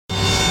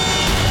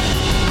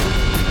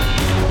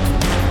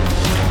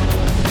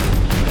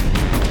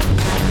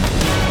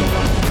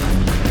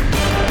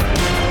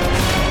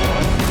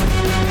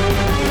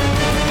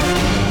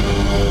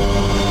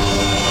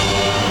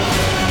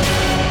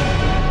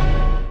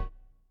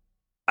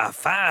A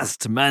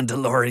fast,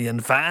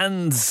 Mandalorian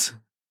fans.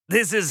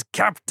 This is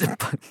Captain...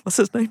 What's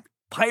his name?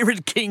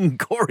 Pirate King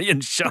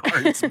Gorian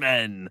Shard's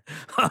men.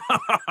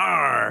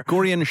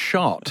 Gorian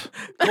Shot.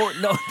 No,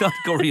 not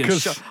Gorian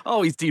Shard.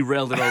 Oh, he's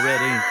derailed it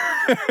already.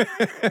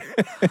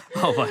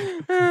 Oh,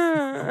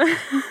 my...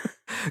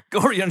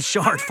 Gorian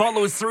Shard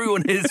follows through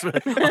on his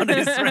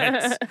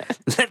threats.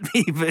 Let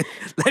me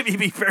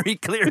be very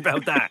clear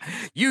about that.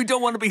 You don't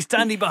want to be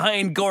standing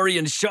behind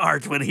Gorian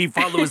Shard when he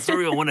follows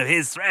through on one of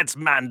his threats,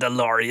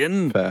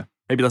 Mandalorian. Fair.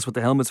 Maybe that's what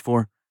the helmet's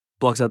for.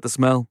 Blocks out the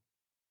smell.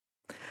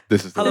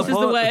 This is the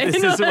way.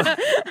 This is the way.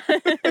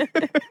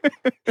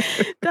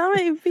 Damn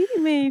it, you beat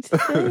me to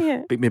say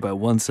it. Beat me by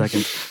 1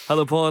 second.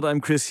 Hello, Pod.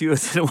 I'm Chris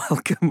Hewitt.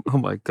 Welcome. Oh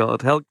my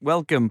God.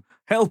 Welcome.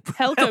 Help.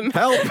 Help him.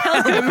 Help.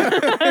 Help him.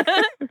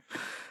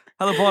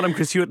 Hello, Pod. I'm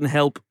Chris Hewitt and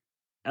help.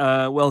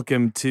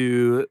 Welcome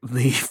to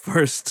the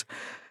first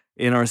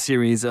in our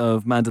series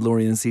of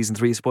Mandalorian Season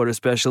 3 spoiler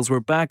specials. We're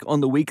back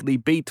on the weekly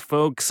beat,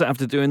 folks,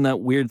 after doing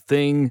that weird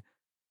thing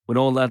when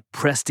all that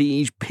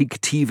prestige peak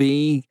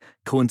TV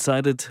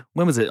coincided.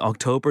 When was it?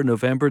 October,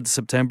 November,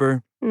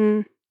 September?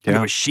 Mm. Yeah.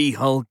 There was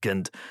She-Hulk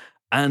and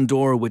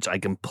Andor, which I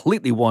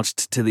completely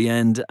watched to the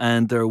end,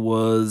 and there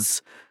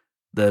was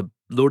the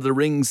Lord of the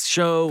Rings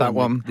show, that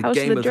one, the House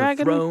Game of the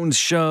Thrones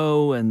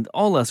show, and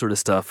all that sort of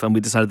stuff. And we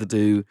decided to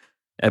do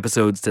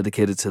episodes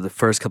dedicated to the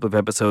first couple of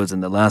episodes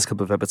and the last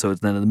couple of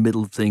episodes, and then the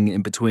middle thing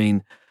in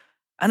between.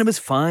 And it was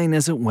fine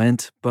as it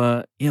went,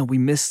 but we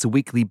missed the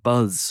weekly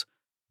buzz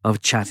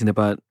of chatting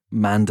about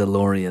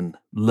Mandalorian,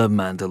 the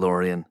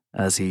Mandalorian,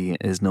 as he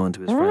is known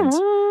to his friends.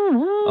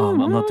 Oh,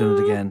 I'm not doing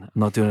it again.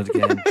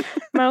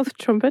 Mouth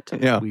trumpet.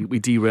 Yeah. We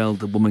derailed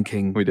the Woman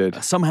King. We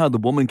did. Somehow the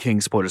Woman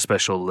King spoiler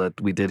special that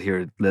we did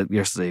here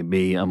yesterday,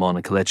 me, Amon,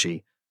 and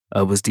Kalechi,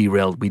 was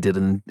derailed. We did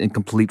an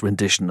incomplete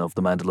rendition of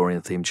the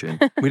Mandalorian theme tune.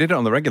 We did it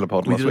on the regular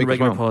pod We last did a week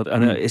regular as well. pod,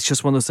 and it's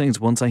just one of those things.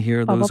 Once I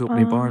hear those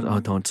opening bars,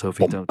 oh, don't,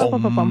 Sophie, don't. Bum, Oh,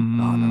 bum.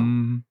 no.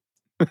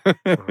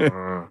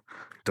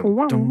 Dum,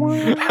 dum, dum,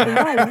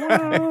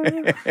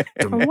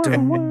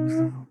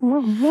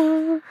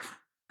 dum.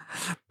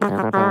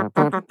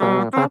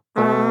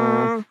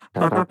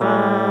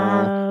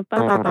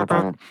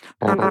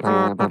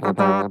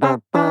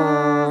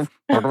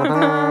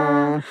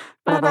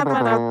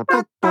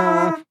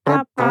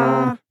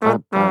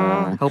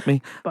 Help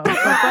me.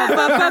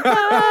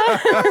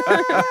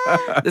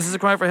 This is a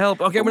cry for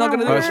help. Okay, we're not going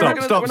to do it. Stop.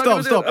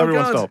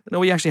 Everyone stop. No,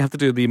 we actually have to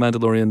do the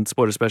Mandalorian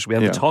spoiler special. We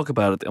have to talk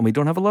about it, and we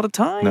don't have a lot of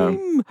time.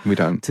 No, we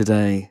don't.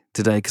 Today,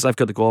 because I've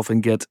got to go off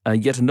and get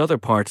yet another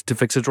part to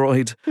fix a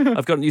droid.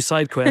 I've got a new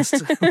side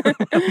quest.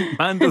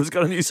 Mando's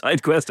got a new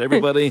side quest,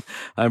 everybody.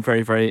 I'm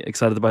very, very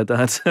excited about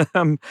that.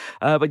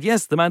 But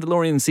yes, The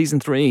Mandalorian Season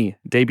 3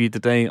 debuted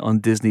today on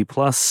Disney+.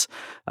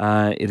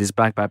 It is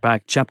back.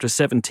 Chapter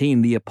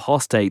 17, The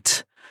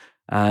Apostate,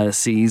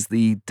 sees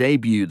the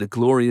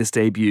glorious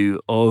debut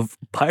of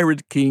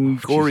Pirate King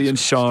Gorian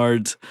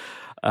Shard.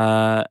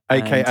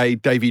 A.K.A.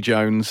 Davy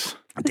Jones.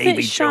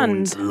 Davy Shand?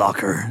 Jones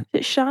Locker.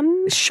 Is it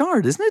Shand? It's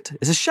Shard, isn't it?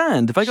 It's a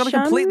Shand. If I got it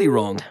completely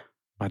wrong.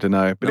 I don't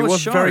know, but No, it it's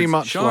was Shard. very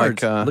much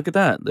Shard. like... Look at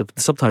that. The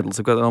subtitles,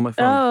 I've got it on my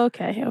phone. Oh,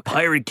 okay.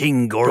 Pirate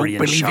King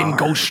Gorian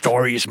Shard.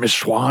 stories, Miss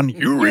Swan.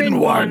 You're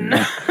in one.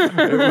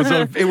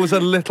 It was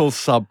a little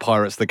sub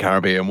Pirates of the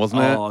Caribbean,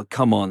 wasn't it? Oh,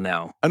 come on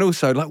now. And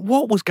also,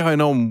 what was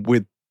going on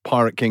with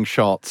Pirate King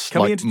shots?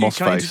 Can I Moss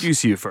face?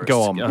 introduce you first?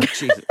 Go on. Oh,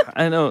 Jesus.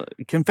 I know.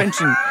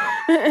 Convention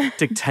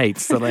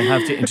dictates that I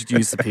have to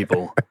introduce the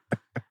people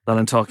that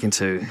I'm talking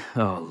to.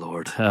 Oh,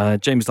 Lord.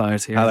 James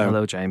Dyer's here.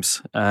 Hello,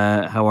 James.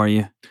 How are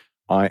you?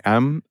 I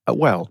am,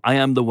 I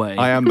am the way.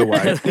 I am the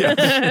way.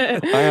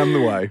 Yes. I am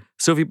the way.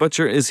 Sophie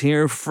Butcher is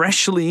here,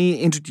 freshly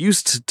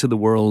introduced to the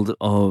world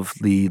of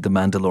the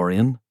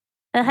Mandalorian.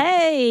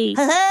 Hey.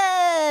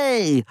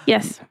 Hey!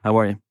 Yes. How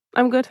are you?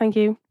 I'm good, thank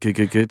you.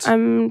 Good.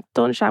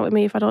 Don't shout at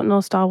me if I don't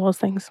know Star Wars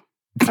things.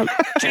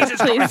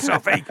 Jesus please. Christ,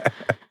 Sophie!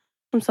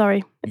 I'm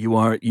sorry.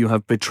 You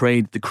have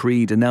betrayed the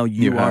creed, and now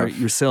you are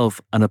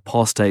yourself an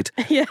apostate.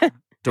 Yeah.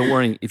 Don't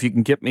worry, if you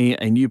can get me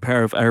a new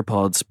pair of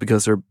AirPods,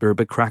 because they're a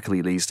bit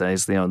crackly these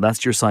days,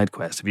 that's your side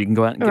quest. If you can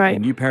go out and get me a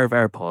new pair of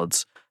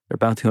AirPods, they're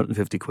about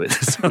 250 quid,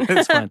 so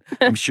it's fine.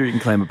 I'm sure you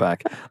can claim it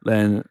back.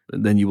 Then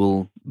you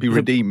will be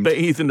redeemed.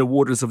 Bathe in the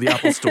waters of the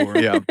Apple Store,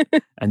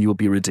 and you will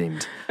be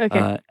redeemed.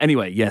 Okay.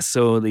 Anyway, yes,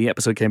 so the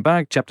episode came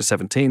back, chapter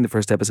 17, the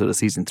first episode of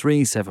season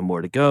 3, 7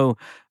 more to go,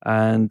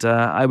 and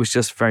I was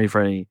just very,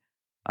 very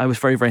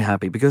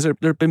happy because there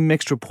have been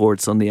mixed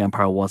reports on the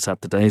Empire WhatsApp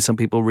today. Some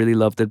people really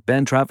loved it.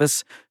 Ben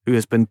Travis, who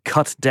has been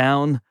cut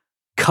down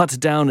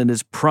in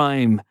his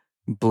prime,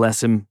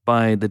 bless him,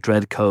 by the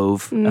Dread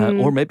Cove,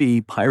 or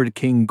maybe Pirate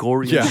King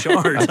Gorian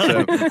Shard.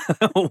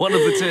 One of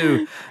the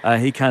two.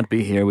 He can't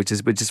be here, which is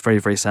very,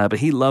 very sad. But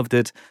he loved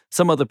it.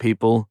 Some other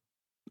people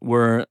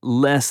were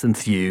less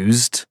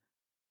enthused.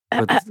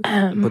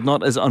 but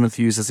not as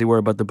unenthused as they were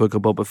about the book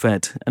of Boba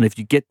Fett. And if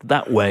you get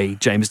that way,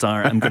 James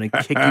Dyer, I'm going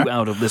to kick you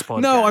out of this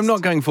podcast. No, I'm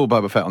not going full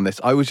Boba Fett on this.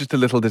 I was just a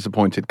little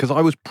disappointed because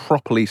I was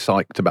properly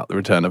psyched about the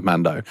return of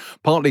Mando.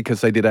 Partly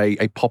because they did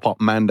a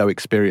pop-up Mando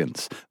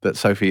experience that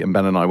Sophie and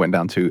Ben and I went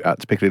down to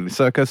at Piccadilly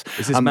Circus.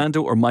 Is this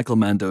Mando or Michael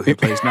Mando who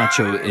plays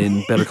Nacho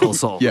in Better Call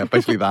Saul? Yeah,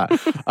 basically that.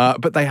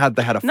 But they had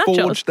a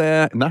forge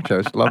there.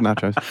 Nachos, love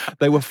nachos.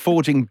 They were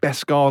forging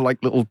Beskar, like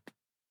little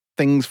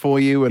things for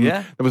you, and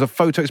there was a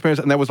photo experience,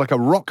 and there was like a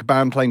rock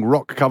band playing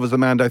rock covers the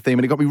Mando theme,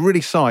 and it got me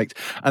really psyched.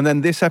 And then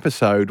this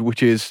episode,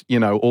 which is,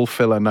 all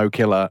filler, no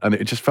killer, and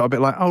it just felt a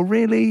bit like, oh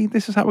really?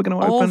 This is how we're going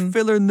to open? All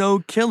filler, no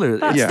killer.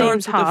 That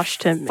seems harsh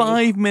to me.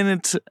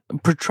 5-minute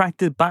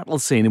protracted battle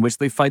scene in which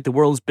they fight the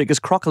world's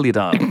biggest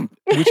crocodile.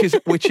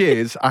 which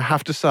is, I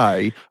have to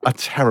say, a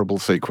terrible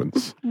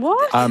sequence.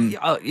 What? I'm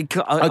gonna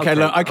do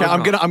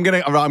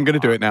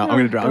it now.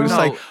 I'm gonna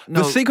say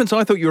the sequence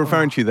I thought you were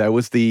referring to there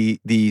was the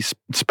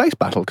space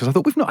battle, because I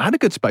thought we've not had a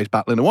good space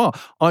battle in a while.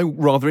 I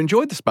rather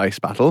enjoyed the space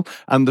battle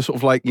and the sort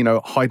of like,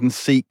 hide and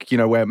seek,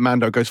 where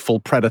Mando goes full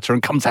predator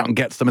and comes out and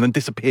gets them and then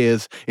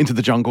disappears into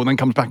the jungle and then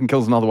comes back and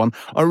kills another one.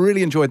 I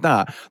really enjoyed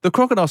that. The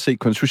crocodile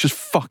sequence was just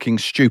fucking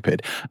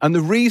stupid. And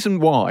the reason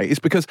why is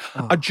because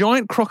a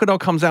giant crocodile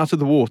comes out of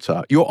the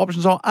water. Your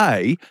options are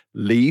A,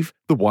 leave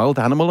the wild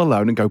animal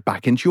alone and go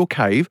back into your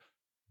cave.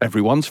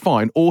 Everyone's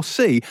fine. Or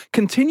C,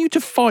 continue to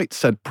fight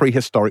said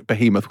prehistoric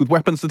behemoth with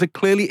weapons that are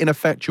clearly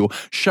ineffectual,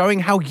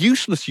 showing how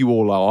useless you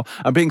all are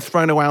and being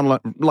thrown around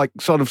like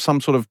sort of some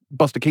sort of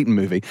Buster Keaton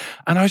movie.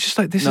 And I was just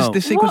like, this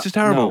sequence is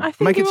terrible. I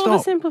think Make it you're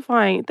stop.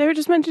 oversimplifying. They were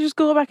just meant to just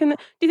go back in. Do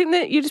you think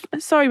that you just?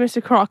 Sorry,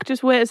 Mr. Croc.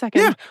 Just wait a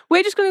second. Yeah.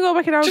 We're just going to go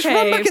back in our Just cave.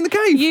 run back in the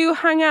cave. You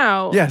hang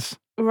out. Yes.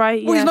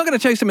 Right. Well, he's not going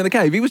to chase him in the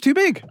cave. He was too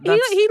big. He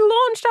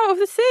launched out of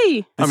the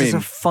sea. This is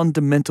a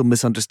fundamental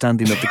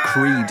misunderstanding of the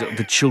creed of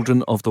the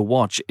Children of the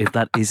Watch, if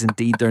that is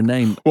indeed their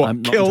name. What,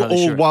 I'm not kill all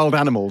entirely sure. wild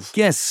animals?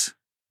 Yes.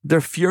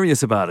 They're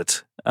furious about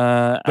it.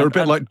 They're a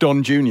bit like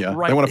Don Jr.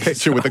 Right. They want a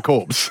picture with the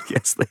corpse.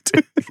 Yes, they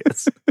do.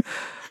 Yes.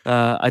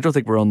 I don't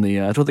think we're on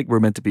the. I don't think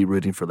we're meant to be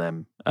rooting for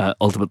them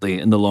ultimately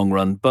in the long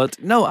run.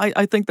 But no,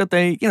 I think that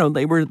they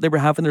were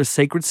having their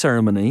sacred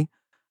ceremony,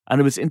 and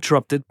it was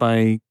interrupted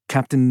by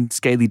Captain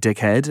Scaly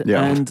Dickhead,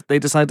 and they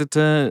decided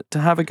to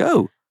have a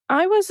go.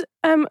 I was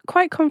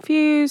quite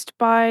confused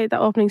by that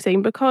opening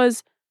scene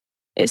because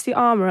it's the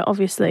armourer,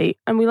 obviously,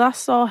 and we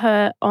last saw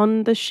her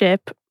on the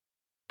ship,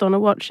 don't know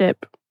what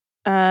ship,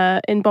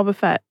 in Boba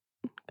Fett.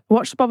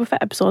 Watched the Boba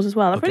Fett episodes as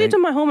well. I've already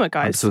done my homework,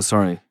 guys. I'm so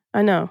sorry.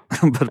 I know.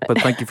 but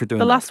thank you for doing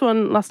the that. last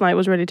one last night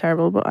was really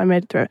terrible, but I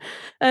made it through.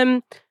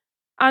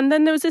 And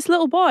then there was this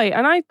little boy,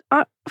 and I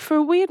for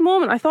a weird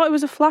moment, I thought it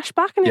was a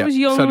flashback, and it was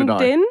young so did I.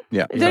 Din.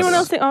 Yeah. Did anyone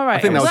else think? All right.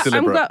 I think that was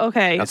deliberate. I'm glad,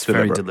 okay. That's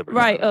very deliberate. deliberate.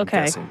 Right, I'm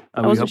okay. guessing.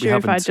 I wasn't sure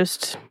if I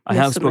just... I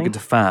have spoken to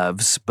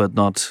Favs, but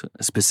not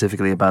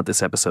specifically about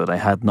this episode. I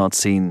had not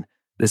seen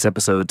this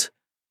episode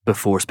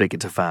before speaking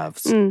to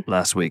Favs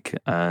last week.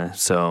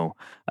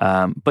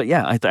 But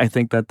yeah, I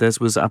think that this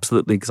was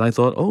absolutely, because I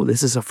thought, oh,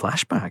 this is a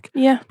flashback.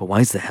 Yeah. But why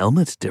is the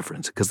helmet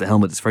different? Because the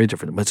helmet is very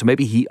different. But so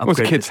maybe he upgraded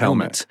kid's his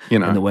helmet,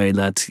 in the way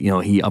that, he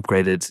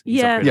upgraded.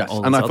 Yeah. Yes,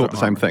 all and his I thought the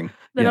same other thing.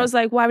 Then I was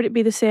like, why would it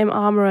be the same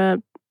armourer?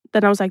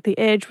 Then I was like, the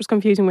age was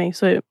confusing me,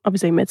 so it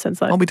obviously made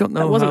sense. Well, we don't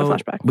know. It wasn't a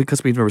flashback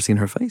because we've never seen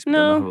her face. We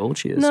don't know how old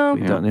she is. No.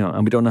 We don't,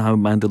 and we don't know how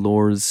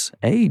Mandalore's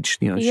age.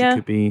 She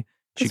could be.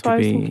 She could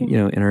be,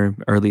 in her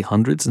early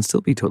hundreds and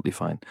still be totally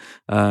fine.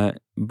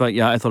 But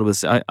yeah, I thought it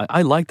was.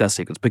 I liked that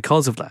sequence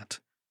because of that,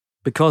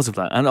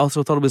 and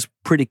also thought it was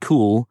pretty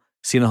cool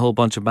seeing a whole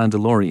bunch of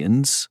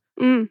Mandalorians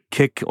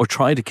kick or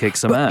try to kick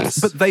some ass.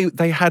 But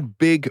they had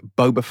big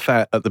Boba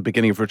Fett at the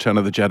beginning of Return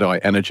of the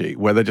Jedi energy,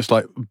 where they're just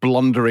like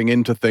blundering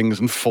into things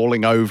and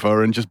falling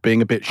over and just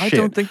being a bit shit. I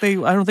don't think they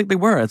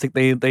were. I think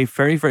they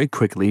very, very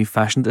quickly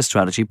fashioned a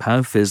strategy.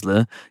 Pav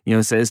Vizsla,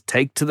 says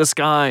take to the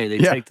sky. They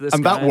take to the sky.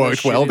 And that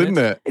worked well, didn't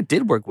it? It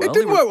did work well. It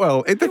did work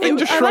well. The thing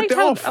just shrugged it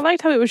off. I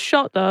liked how it was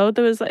shot though.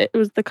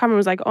 The camera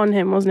was like on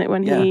him, wasn't it?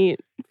 When he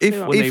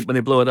when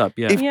they blow it up.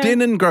 Yeah. If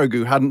Din and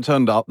Grogu hadn't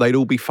turned up, they'd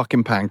all be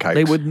fucking pancakes.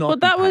 They would not.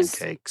 But that was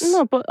pancakes.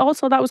 no. But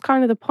also that was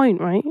kind of the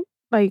point, right?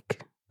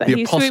 Like that the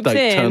he Apostate swoops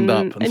in, turned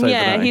up and saved the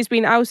day. he's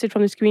been ousted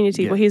from this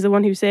community, but he's the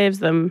one who saves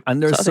them.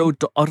 And they're so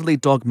utterly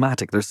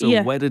dogmatic. They're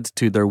so wedded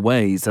to their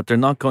ways that they're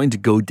not going to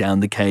go down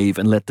the cave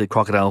and let the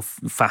crocodile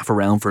faff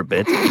around for a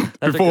bit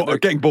before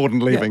getting bored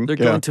and leaving. They're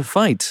going to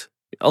fight.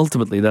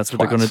 Ultimately, that's what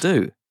they're going to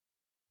do.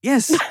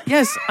 Yes,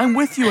 I'm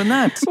with you on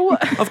that.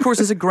 Of course,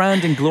 there's a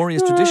grand and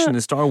glorious tradition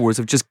in Star Wars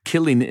of just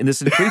killing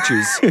innocent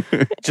creatures,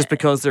 just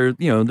because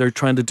they're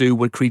trying to do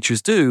what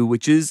creatures do,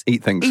 which is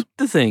eat things, eat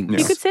the things.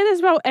 You could say this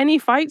about any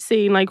fight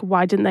scene. Like,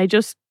 why didn't they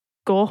just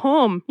go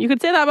home? You could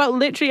say that about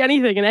literally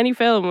anything in any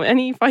film,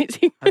 any fight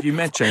scene. Have you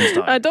met James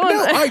Dyer?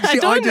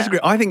 I disagree.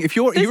 I think if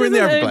you're in the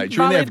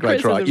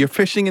Everglades, right? You're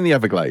fishing in the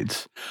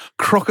Everglades.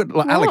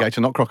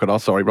 Alligator, not crocodile.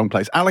 Sorry, wrong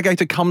place.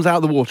 Alligator comes out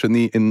of the water in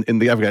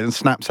the Everglades and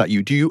snaps at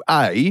you. Do you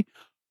A,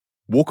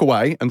 walk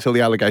away until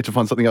the alligator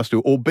finds something else to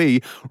do, or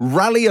B,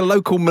 rally a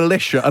local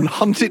militia and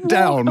hunt it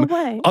down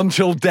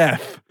until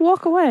death.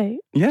 Walk away.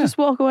 Yeah. Just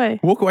walk away.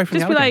 Walk away from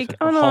Just the be alligator. like,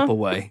 oh no. Hop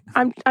away.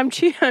 I'm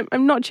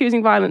not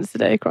choosing violence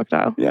today,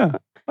 crocodile. Yeah.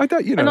 I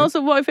don't, And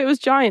also, what if it was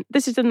giant?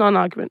 This is a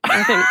non-argument.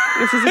 I think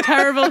this is a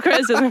terrible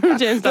criticism from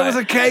James Dyer. There was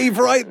a cave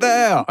right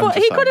there. But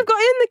he could have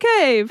got in the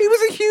cave. He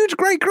was a huge,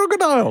 great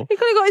crocodile. He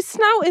could have got his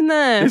snout in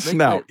there. His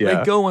snout, yeah.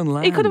 They go and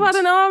land. He could have had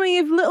an army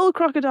of little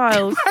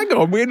crocodiles. Hang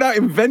on, we're now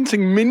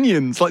inventing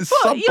minions, like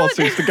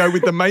sub-bosses to go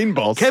with the main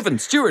boss. Kevin,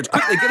 Stuart,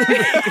 quickly get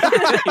in.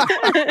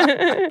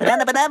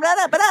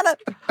 Banana.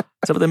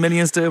 Is that what the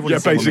minions do? Yeah,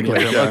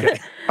 basically. Yeah. Okay.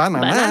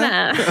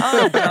 Banana.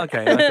 Oh,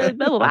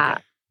 okay.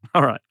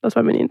 All right. That's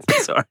my minions.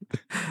 Sorry.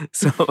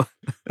 So.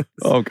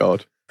 Oh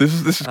God. This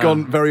has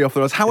gone very off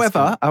the rails.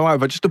 However,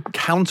 just to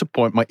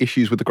counterpoint my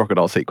issues with the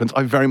crocodile sequence,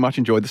 I very much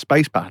enjoyed the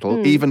space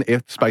battle, even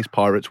if space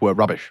pirates were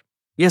rubbish.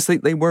 Yes,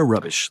 they were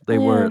rubbish. They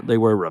were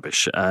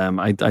rubbish.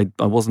 I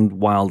wasn't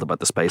wild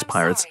about the space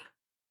pirates.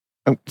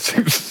 Oh,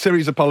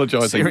 Siri's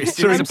apologising.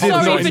 Siri I'm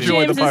sorry for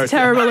James's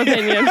terrible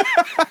opinion.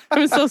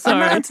 I'm so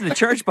sorry. I'm to the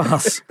church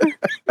boss.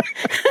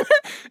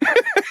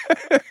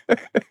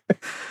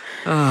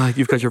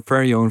 You've got your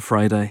very own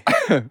Friday.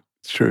 It's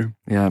true.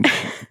 Yeah,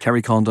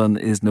 Kerry Condon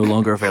is no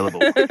longer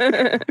available.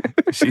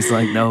 She's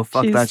like, no,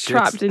 fuck She's that shit.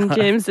 trapped in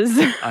James's.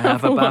 I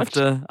have a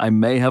BAFTA. I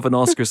may have an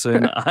Oscar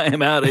soon.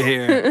 I'm out of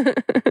here.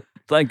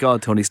 Thank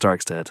God Tony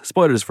Stark's dead.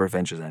 Spoilers for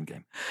Avengers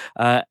Endgame.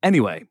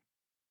 Anyway,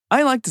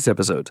 I like this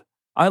episode.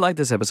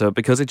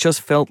 Because it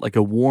just felt like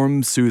a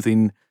warm,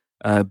 soothing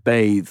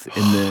bathe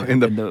in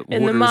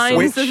the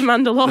mines of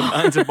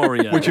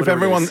Mandalorian. Which, if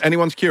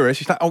anyone's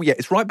curious, it's like, oh yeah,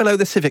 it's right below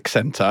the Civic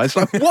Centre. It's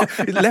like, what?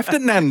 It's left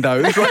at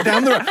Nando's, right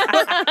down the road.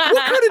 What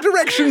kind of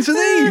directions are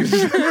these?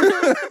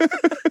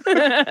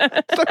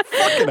 It's like,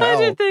 fucking hell. I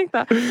did think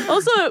that.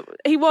 Also,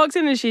 he walks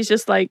in and she's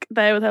just like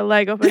there with her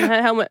leg up and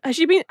her helmet.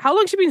 How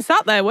long has she been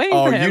sat there waiting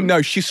for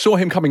him? She saw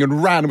him coming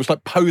and ran and was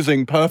like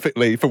posing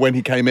perfectly for when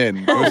he came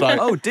in. It was like,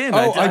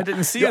 I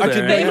didn't see her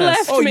there. They've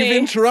left me. You've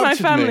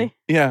interrupted my family. me.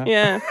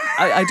 Yeah.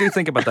 I do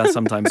think about that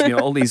sometimes.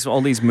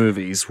 All these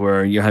movies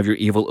where you have your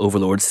evil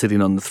overlord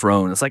sitting on the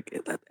throne. It's like,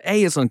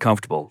 A, it's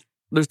uncomfortable.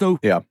 There's no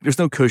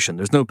cushion.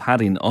 There's no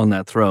padding on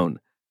that throne.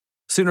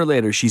 Sooner or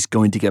later, she's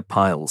going to get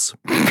piles.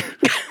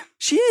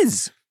 She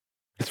is.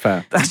 It's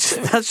fair.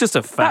 That's just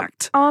a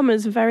fact. That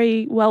armor's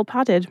very well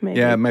padded, maybe.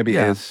 Yeah, maybe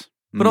it is.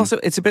 But also,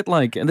 it's a bit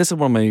like, and this is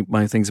one of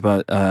my things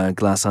about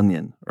Glass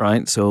Onion,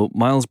 right? So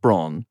Miles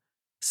Braun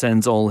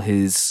sends all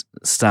his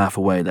staff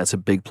away. That's a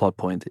big plot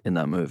point in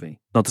that movie.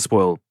 Not to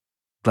spoil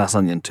Glass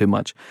Onion too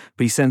much,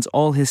 but he sends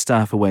all his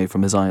staff away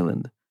from his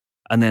island,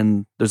 and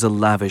then there's a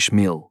lavish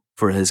meal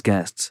for his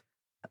guests.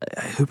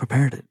 Who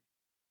prepared it?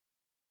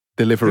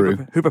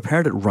 Deliveroo. Who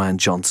prepared it, Ryan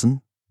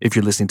Johnson? If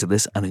you're listening to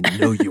this, and I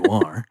know you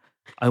are,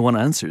 I want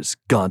answers.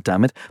 God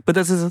damn it! But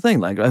this is the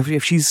thing. Like,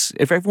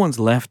 if everyone's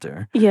left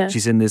her,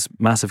 she's in this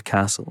massive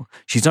castle.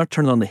 She's not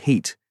turning on the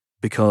heat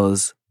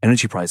because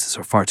energy prices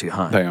are far too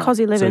high.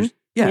 Cozy living. So,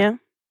 yeah.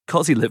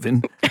 Cozy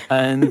living,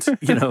 and she's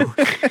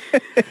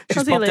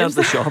popped out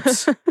the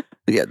shops.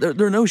 Yeah,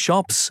 there are no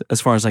shops as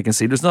far as I can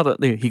see. There's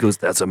not he goes,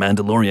 that's a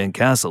Mandalorian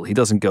castle. He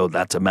doesn't go,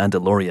 that's a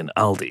Mandalorian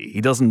Aldi.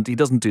 He doesn't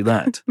do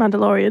that.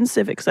 Mandalorian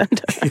Civic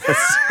Centre.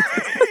 Yes.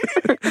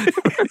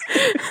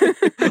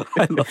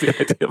 I love the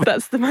idea of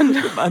that's the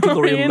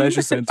Mandalorian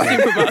Leisure Centre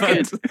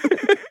supermarket.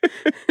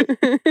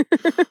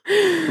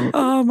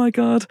 Oh my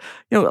God.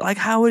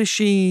 How is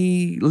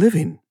she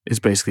living is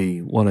basically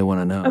what I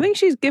want to know. I think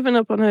she's given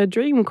up on her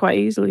dream quite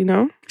easily,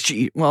 no?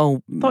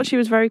 Thought she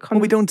was very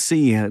we don't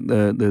see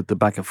the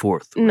back and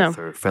forth with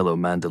her fellow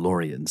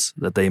Mandalorians,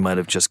 that they might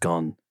have just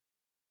gone.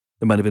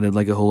 There might have been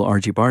like a whole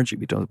argy-bargy.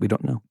 We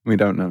don't know. We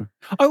don't know.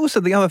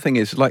 Also, the other thing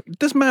is,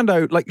 does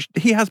Mando,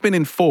 he has been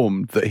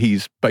informed that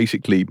he's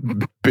basically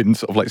been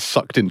sort of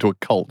sucked into a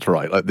cult,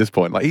 right? At this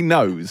point, he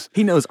knows.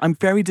 He knows. I'm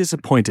very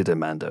disappointed in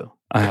Mando.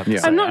 I have to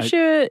say. I'm not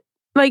sure.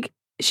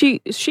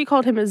 She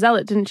called him a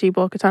zealot, didn't she,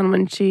 Bo-Katan,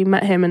 when she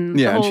met him? And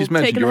and she's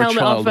mentioned you're a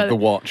child of the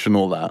Watch and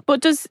all that.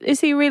 But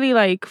is he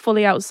really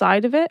fully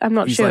outside of it? I'm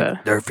not sure.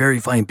 There are very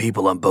fine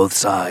people on both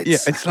sides. Yeah,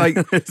 it's like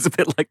it's a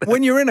bit like that.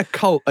 When you're in a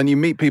cult and you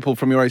meet people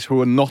from your age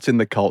who are not in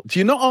the cult, do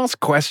you not ask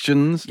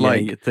questions?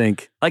 You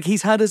think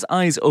he's had his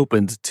eyes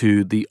opened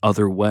to the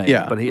other way.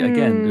 Yeah, but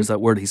there's that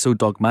word. He's so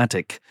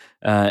dogmatic,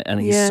 and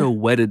he's so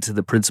wedded to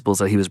the principles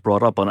that he was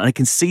brought up on. And I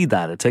can see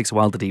that it takes a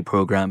while to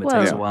deprogram. It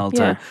takes a while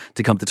to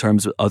come to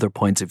terms with other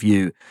points of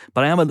view.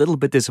 But I am a little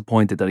bit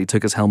disappointed that he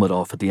took his helmet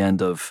off at the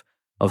end of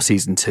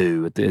season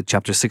 2, at the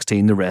chapter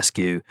 16, the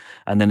rescue,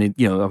 and then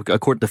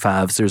according to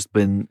Favs, there's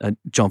been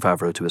John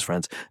Favreau to his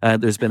friends.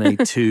 There's been a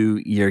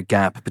 2-year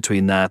gap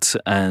between that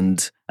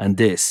and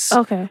this,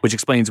 okay, which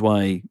explains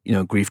why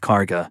Grief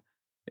Karga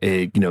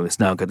It's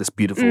now got this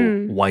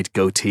beautiful white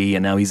goatee,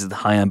 and now he's the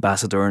High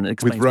Ambassador, and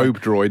with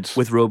robe droids.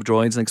 With robe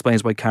droids, and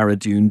explains why Cara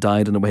Dune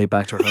died on the way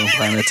back to her home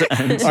planet.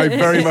 And I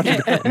very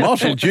much.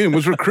 Marshal Dune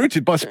was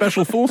recruited by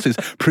special forces,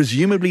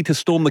 presumably to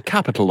storm the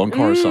capital on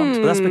Coruscant.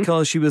 But that's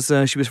because she was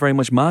very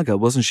much MAGA,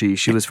 wasn't she?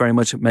 She was very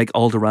much make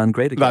Alderaan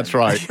great again. That's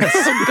right. Yes.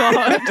 Oh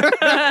God.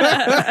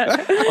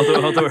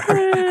 although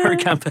her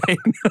campaign.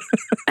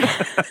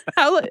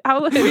 How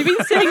have you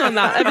been sitting on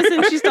that ever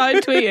since she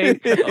started tweeting?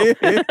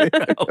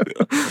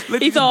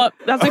 He thought,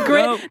 that's a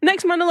great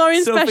next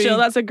Mandalorian special.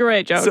 That's a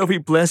great joke. Sophie,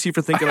 bless you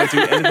for thinking I'd do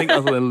anything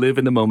other than live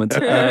in the moment.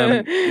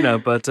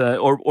 But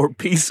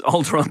piece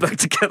Alderaan back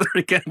together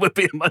again would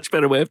be a much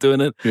better way of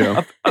doing it.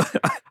 Yeah.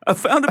 I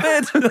found a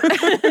bit.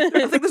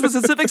 I think this was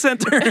a civic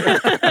center.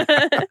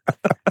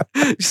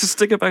 Just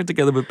stick it back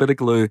together with a bit of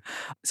glue.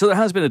 So there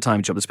has been a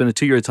time jump. It's been a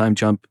 2-year time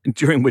jump,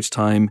 during which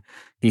time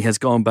he has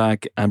gone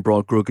back and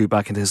brought Grogu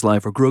back into his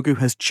life, or Grogu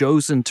has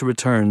chosen to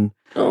return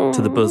to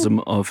the bosom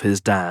of his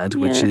dad,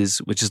 which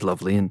is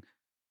lovely, and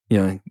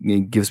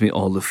it gives me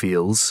all the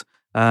feels.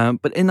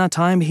 But in that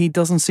time, he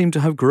doesn't seem to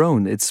have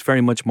grown. It's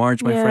very much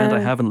Marge, my friend.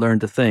 I haven't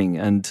learned a thing,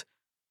 and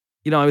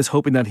I was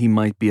hoping that he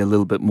might be a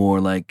little bit more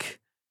like,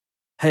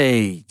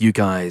 hey, you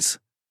guys.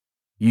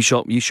 You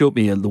showed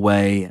me the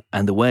way,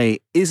 and the way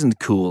isn't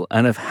cool,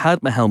 and I've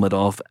had my helmet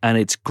off, and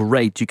it's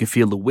great. You can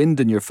feel the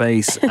wind in your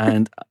face,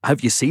 and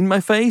have you seen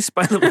my face,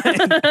 by the way?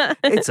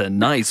 It's a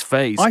nice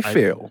face. I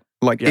feel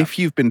like if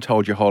you've been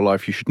told your whole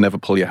life you should never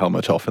pull your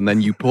helmet off, and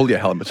then you pull your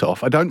helmet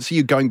off, I don't see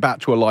you going back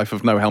to a life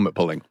of no helmet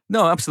pulling.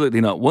 No,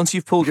 absolutely not. Once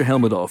you've pulled your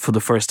helmet off for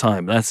the first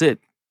time, that's it.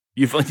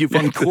 You've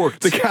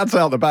uncorked. The cat's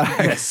out the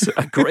bag. Yes,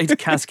 a great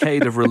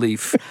cascade of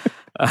relief.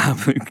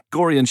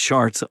 Gory and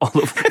shards all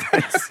over the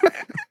place.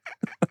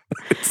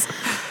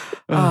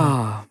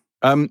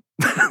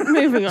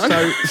 Moving on.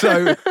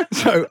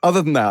 So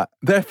other than that,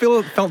 there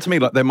felt to me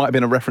like there might have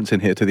been a reference in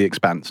here to The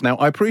Expanse. Now,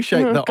 I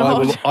appreciate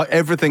that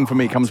everything for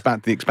me comes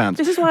back to The Expanse.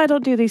 This is why I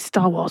don't do these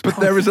Star Wars. But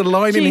there is a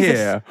line in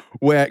here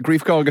where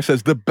Grief Karga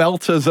says, the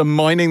Belters are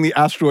mining the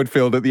asteroid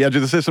field at the edge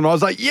of the system. I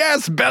was like,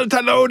 yes,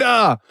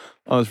 Beltaloda!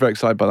 I was very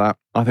excited by that.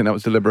 I think that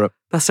was deliberate.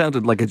 That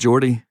sounded like a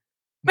Geordie.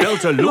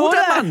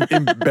 Beltaloda,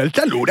 man!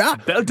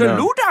 Beltaloda?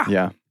 Beltaloda!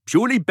 Yeah.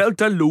 Julie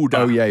Beltaloda.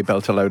 Oh, yay,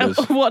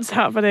 Beltalodas. What's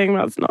happening?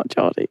 That's not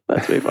Geordie.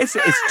 Let's move on.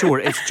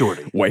 It's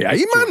Geordie. Way,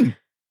 hey, man.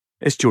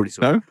 It's Geordie.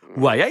 No?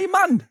 Why, hey,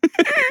 man.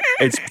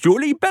 It's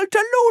Julie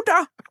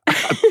Beltaloda.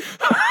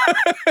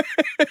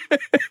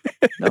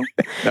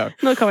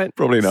 No comment.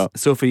 Probably not.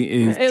 Sophie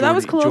is Geordie, that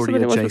was closer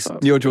than it was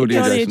adjacent. before. You're Geordie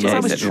adjacent. I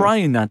was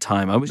trying that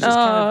time. I was just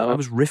I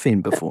was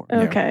riffing before.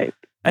 Okay.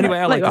 Anyway,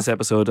 I like this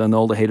episode, and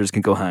all the haters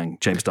can go hang.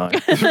 James Dyer.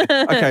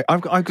 Okay,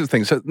 I've got a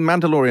thing. So,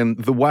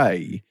 Mandalorian, the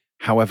way.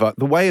 However,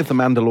 the way of the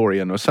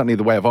Mandalorian, or certainly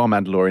the way of our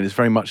Mandalorian, is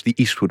very much the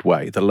Eastward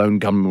way, the lone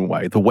gunman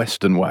way, the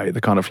Western way,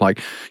 the kind of like,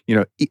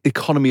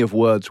 economy of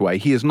words way.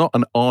 He is not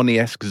an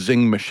Arnie-esque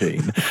zing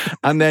machine.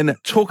 And then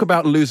talk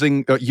about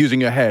using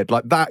your head.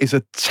 Like, that is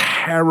a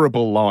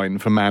terrible line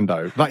for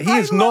Mando. Like, he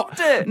is not.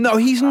 It. No,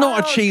 he's not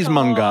a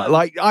cheesemonger. God.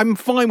 Like, I'm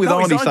fine with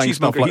Arnie saying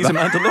stuff like that. He's a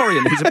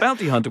Mandalorian. He's a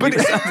bounty hunter. We've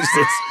established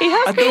this.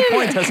 At no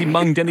point has he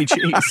munged any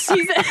cheese.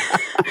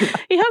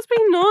 He has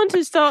been known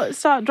to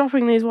start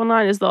dropping these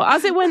one-liners, though,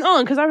 as it went on.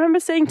 Because I remember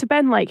saying to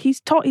Ben, like,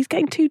 he's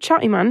getting too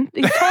chatty, man.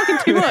 He's talking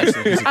too much.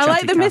 I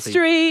like the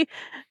mystery.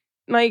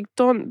 Like,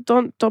 don't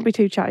be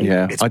too chatty.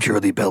 Yeah, it's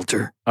purely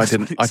Belter. I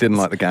didn't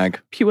like the gag.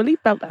 Purely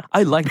Belter.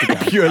 I like the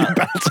gag. Purely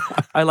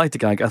Belter. I like the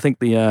gag. I think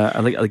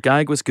the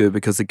gag was good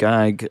because the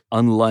gag,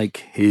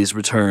 unlike his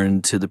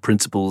return to the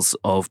principles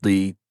of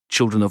the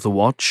Children of the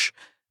Watch,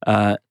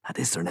 that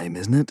is their name,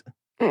 isn't it?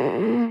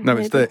 No,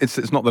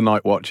 it's not the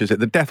Night Watch, is it?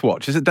 The Death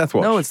Watch. Is it Death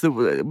Watch?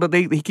 No, but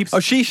he keeps. Oh,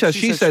 she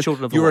says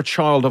you're a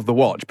child of the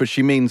Watch, but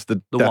she means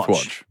the Death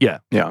Watch. Yeah,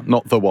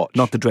 not the Watch,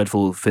 not the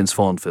dreadful Vince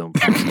Vaughn film.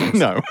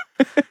 No,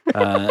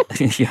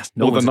 yes,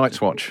 or the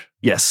Night's Watch.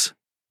 Yes.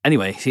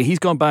 Anyway, he's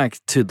gone back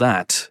to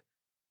that,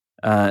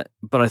 but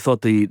I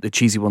thought the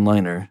cheesy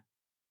one-liner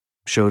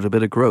showed a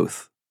bit of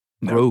growth.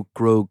 No.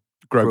 Growth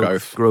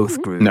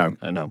grew. No.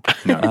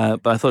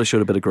 But I thought it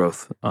showed a bit of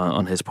growth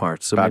on his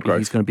part. So maybe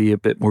he's going to be a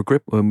bit more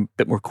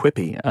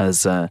quippy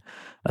as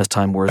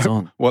time wears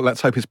on. Well,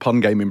 let's hope his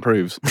pun game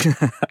improves.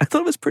 I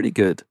thought it was pretty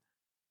good.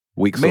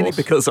 Weak sauce. Mainly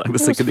because I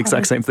was thinking the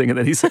exact same thing, and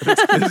then he said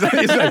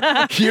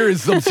it. Here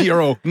is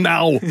Sub-Zero,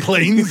 now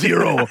plain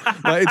zero.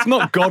 Like, it's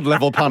not God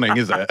level punning,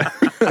 is it?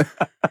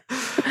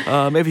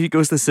 Maybe he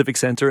goes to the Civic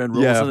Center and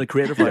rolls on a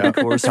creative writing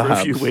course for a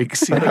few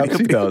weeks. Perhaps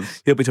he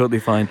does. He'll be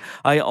totally fine.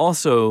 I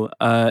also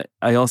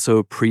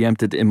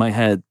preempted in my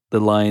head the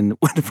line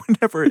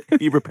whenever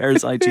he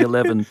repairs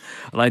IG-11 and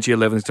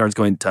IG-11 starts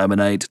going,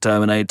 terminate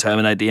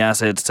the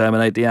assets.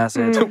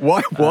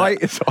 Why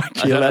is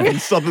IG-11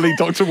 suddenly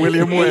Dr.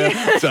 William Weir?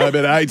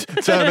 Terminate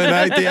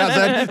the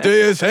asset. Do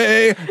you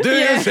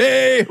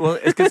see? Well,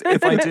 it's because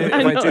if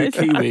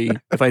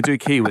I do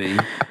Kiwi,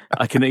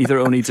 I can either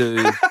only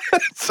do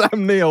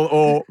Sam Neill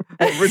or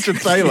Richard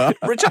Taylor.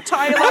 Richard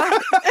Taylor.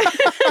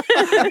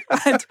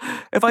 And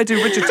if I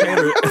do Richard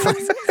Taylor,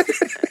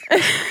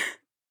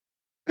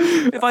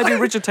 If I do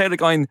Richard Taylor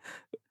going,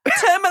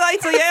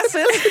 terminate the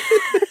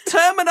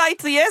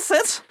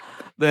asset,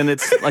 then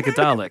it's like a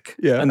Dalek.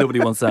 Yeah. And nobody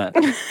wants that.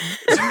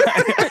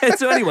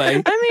 So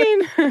anyway.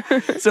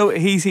 So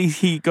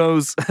he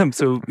goes,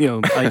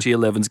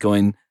 IG-11's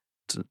going,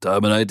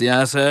 terminate the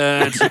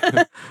asset.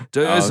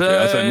 Do you say?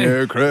 As a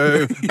new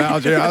crew.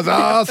 As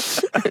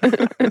us.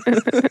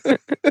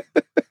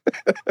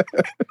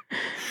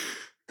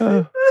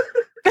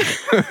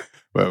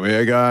 Where we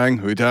are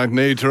going, we don't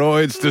need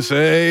droids to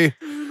see.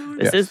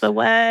 This is the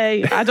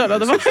way. I don't know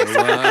the voice.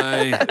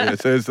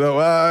 This is the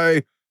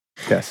way.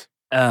 Yes.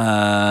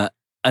 And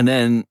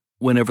then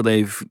whenever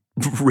they've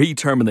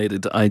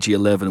re-terminated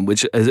IG-11,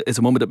 which is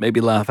a moment that made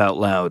me laugh out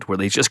loud, where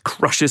they just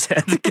crush his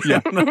head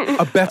again.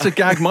 A better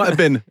gag might have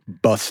been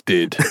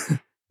busted. Because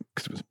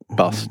it was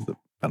bust that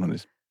fell on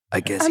his... I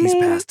guess he's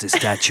past his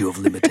statute of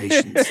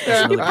limitations.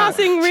 You're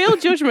passing real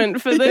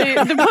judgment for the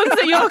puns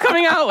that you're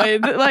coming out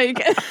with. Like,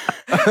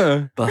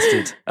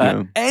 busted.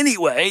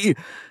 Anyway,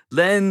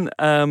 then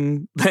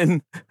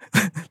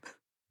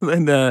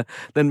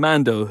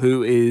Mando,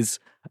 who is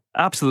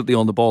absolutely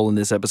on the ball in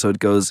this episode,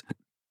 goes,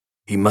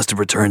 he must have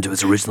returned to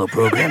his original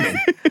programming.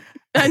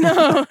 I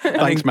know.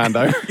 Thanks,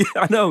 Mando. Yeah,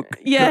 I know.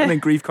 Yeah. And then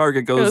Grief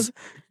Karga goes,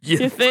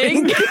 you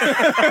think?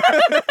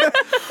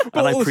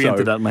 And I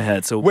preempted that in my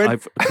head, so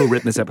I've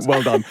co-written this episode.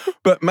 Well done.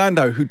 But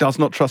Mando, who does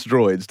not trust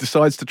droids,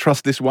 decides to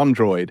trust this one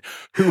droid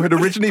who had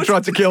originally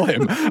tried to kill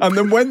him. And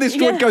then when this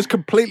droid goes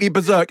completely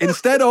berserk,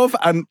 instead of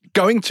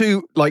going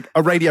to like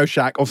a Radio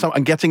Shack or something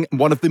and getting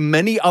one of the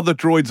many other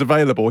droids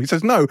available, he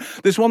says, no,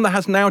 this one that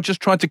has now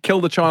just tried to kill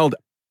the child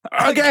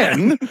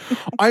again,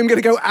 I'm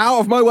going to go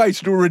out of my way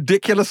to do a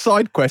ridiculous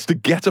side quest to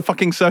get a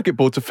fucking circuit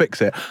board to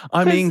fix it.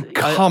 I mean,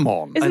 come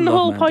on. Isn't the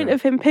whole point of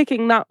him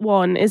picking that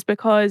one is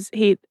because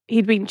he'd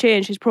been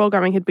changed, his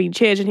programming had been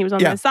changed and he was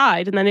on their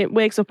side, and then it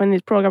wakes up and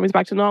his programming's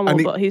back to normal,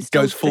 and but he's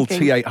still goes full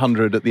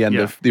T800 at the end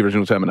of the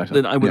original Terminator.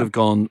 Then I would have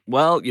gone,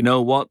 well, you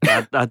know what?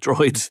 That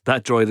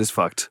droid is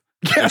fucked.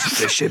 Yes.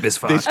 This ship is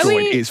fucked. This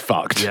droid is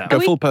fucked. Yeah.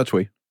 Go full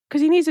Pertwee.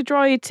 Because he needs a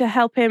droid to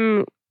help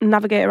him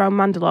navigate around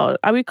Mandalore.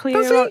 Are we clear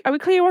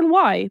on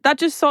why? That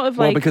just sort of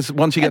well, because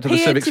once you get to the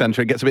Civic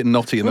Centre, it gets a bit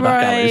knotty in the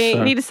back alleys.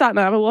 So. Need a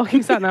satnav, a walking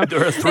satnav.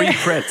 There are 3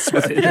 Prets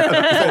within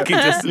walking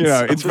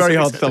distance. It's very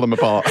hard to tell them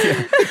apart.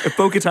 If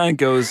Bo-Katan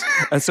goes,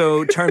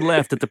 so turn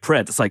left at the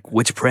Pret, it's like,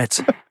 which Pret?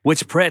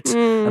 Which Pret?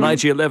 And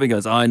IG-11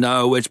 goes, I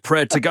know which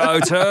Pret to go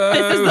to.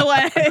 This is the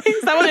way.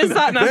 Is that what his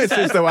satnav This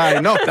is the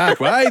way, not that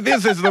way.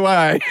 This is the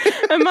way.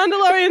 A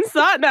Mandalorian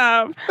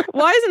satnav.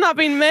 Why hasn't that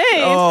been made?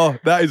 Oh,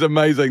 that is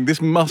amazing.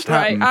 This must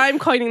happen. Right, I'm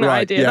coining that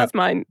idea. That's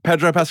mine.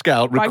 Pedro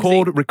Pascal,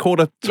 record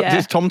a...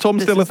 Is Tom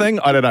still a thing?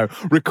 I don't know.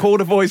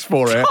 Record a voice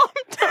for it.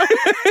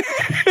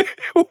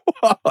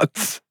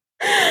 What?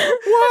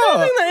 I don't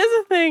think that is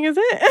a thing, is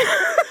it?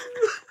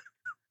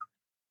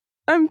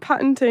 I'm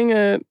patenting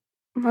a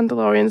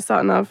Mandalorian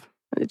satnav.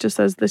 It just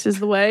says, this is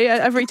the way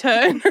at every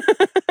turn.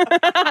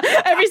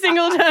 Every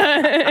single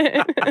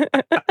turn.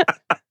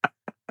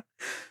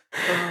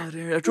 Oh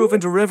dear, I drove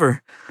into a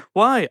river.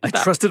 Why? I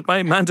trusted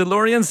my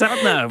Mandalorian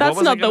satnav. That's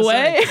not the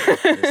way.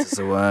 This is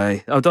the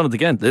way. Oh, I've done it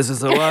again. This is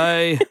the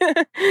way.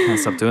 Can't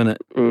stop doing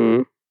it.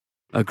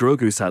 A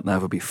Grogu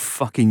satnav would be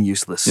fucking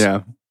useless.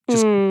 Yeah.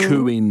 Just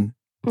cooing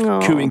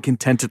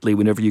contentedly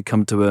whenever you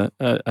come to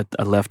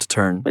a left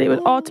turn. But it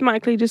would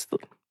automatically just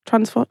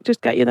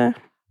get you there.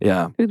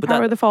 Yeah. With the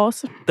power of the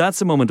Force. That's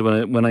the moment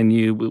when I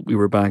knew we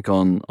were back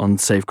on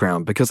safe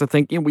ground, because I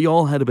think we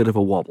all had a bit of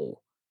a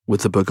wobble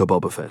with the Book of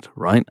Boba Fett,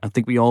 right? I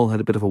think we all had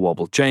a bit of a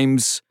wobble.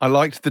 James... I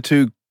liked the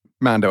 2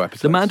 Mando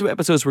episodes. The Mando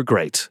episodes were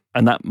great,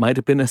 and that might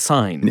have been a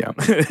sign to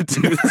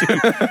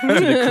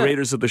the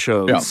creators of the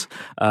shows.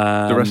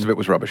 Yeah. The rest of it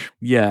was rubbish.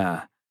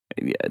 Yeah.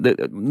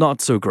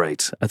 Not so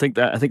great. I think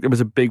there was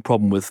a big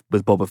problem with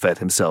Boba Fett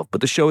himself,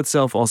 but the show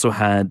itself also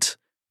had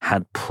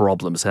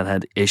problems,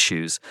 had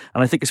issues.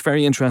 And I think it's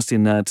very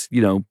interesting that,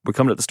 we're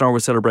coming at the Star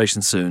Wars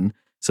Celebration soon,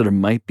 so there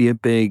might be a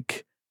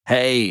big,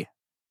 hey,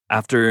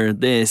 after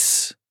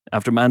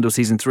Mando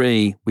Season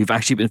 3, we've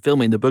actually been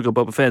filming the Book of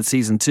Boba Fett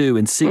Season 2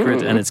 in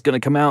secret, and it's going to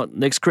come out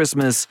next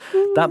Christmas.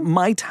 That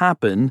might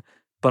happen,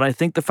 but I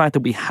think the fact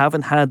that we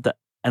haven't had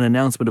an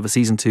announcement of a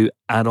Season 2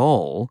 at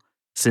all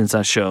since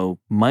that show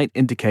might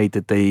indicate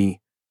that they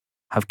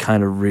have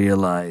kind of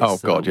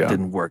realized it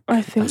didn't work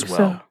I think as well.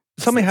 So.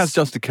 Something has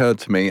just occurred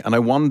to me, and I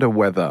wonder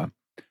whether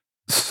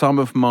some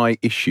of my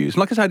issues,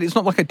 like I said, it's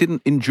not like I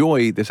didn't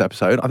enjoy this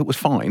episode. I thought it was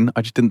fine.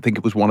 I just didn't think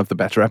it was one of the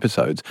better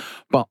episodes.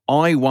 But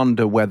I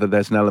wonder whether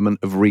there's an element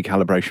of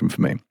recalibration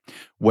for me,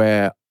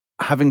 where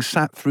having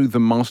sat through the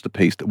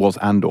masterpiece that was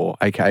Andor,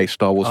 aka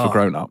Star Wars for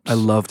grown-ups. I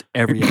loved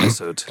every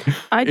episode.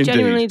 I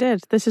genuinely did.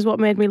 This is what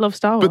made me love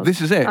Star Wars. But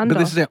this is it.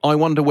 I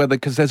wonder whether,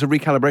 because there's a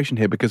recalibration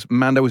here, because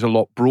Mando is a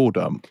lot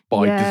broader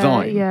by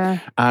design. Yeah.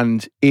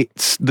 And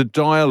it's the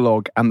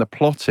dialogue and the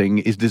plotting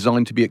is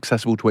designed to be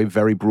accessible to a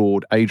very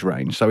broad age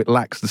range. So it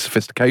lacks the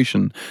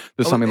sophistication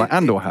that something like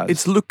Andor has.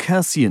 It's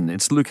Lucasian.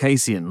 It's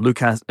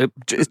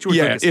George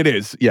Lucas. It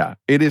is. Yeah,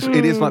 it is.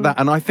 It is like that.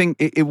 And I think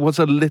it was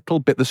a little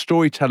bit, the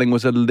storytelling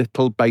was a little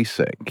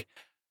basic.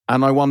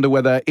 And I wonder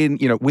whether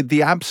with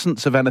the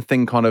absence of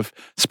anything kind of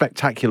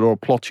spectacular or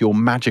plotty or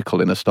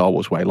magical in a Star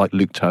Wars way, like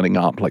Luke turning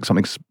up, like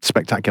something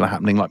spectacular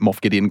happening, like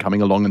Moff Gideon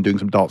coming along and doing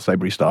some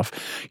dartsabery stuff,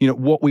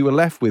 what we were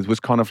left with was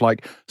kind of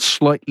like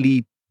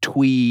slightly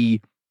twee,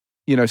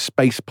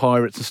 space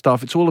pirates and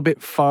stuff. It's all a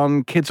bit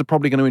fun. Kids are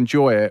probably going to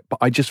enjoy it, but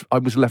I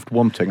was left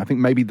wanting. I think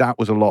maybe that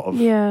was a lot of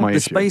my issue. The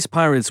space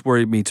pirates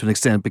worried me to an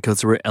extent because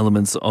there were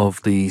elements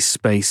of the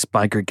space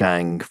biker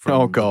gang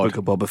from the Book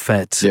of Boba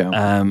Fett.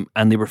 Yeah.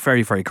 And they were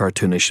very, very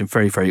cartoonish and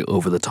very, very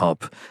over the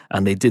top.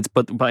 And they did,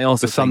 but I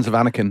also the Sons of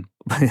Anakin.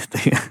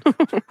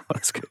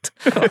 That's good.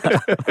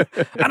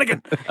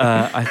 Anakin.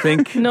 I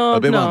think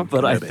no.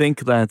 But I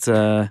think that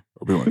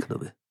Obi-Wan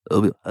Kenobi.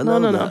 No.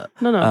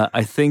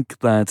 I think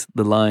that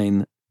the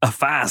line "a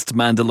fast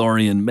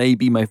Mandalorian" may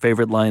be my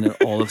favorite line in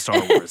all of Star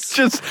Wars.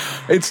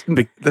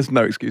 There's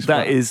no excuse for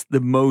that. That is the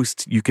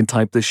most you can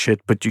type this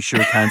shit, but you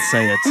sure can't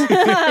say it.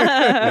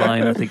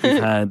 line I think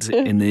we've had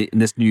in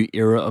this new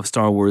era of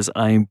Star Wars.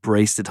 I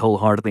embraced it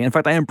wholeheartedly. In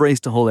fact, I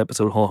embraced the whole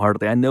episode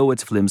wholeheartedly. I know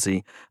it's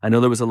flimsy. I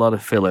know there was a lot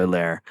of filler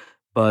there.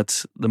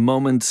 But the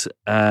moment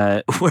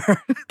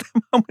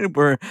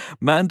where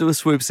Mando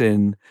swoops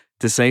in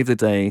to save the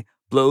day,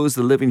 blows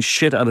the living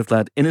shit out of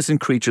that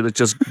innocent creature that's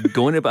just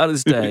going about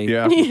his day,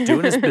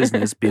 doing his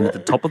business, being at the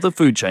top of the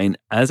food chain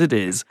as it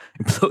is,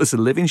 blows the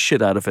living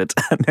shit out of it,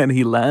 and then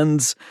he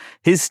lands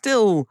his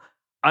still,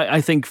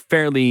 I think,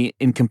 fairly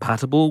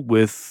incompatible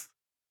with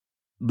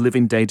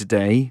living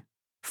day-to-day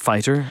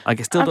fighter. I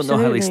still don't know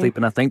how they sleep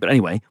in that thing, but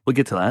anyway, we'll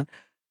get to that.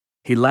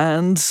 He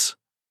lands,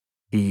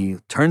 he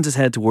turns his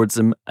head towards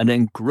him, and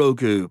then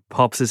Grogu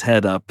pops his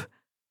head up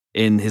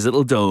in his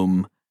little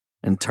dome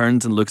and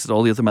turns and looks at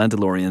all the other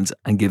Mandalorians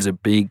and gives a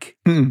big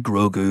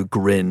Grogu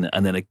grin,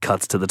 and then it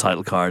cuts to the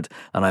title card,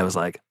 and I was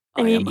like,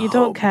 you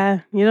don't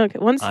care. You don't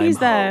care. Once he's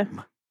there,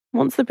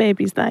 once the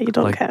baby's there, you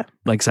don't care.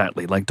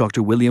 Exactly, like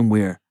Dr. William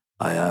Weir,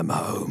 I am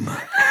home.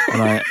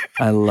 And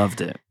I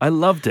loved it.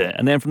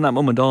 And then from that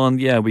moment on,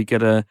 we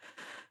get a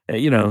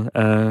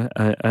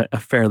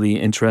fairly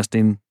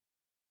interesting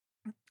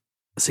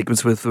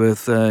sequence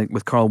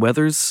with Carl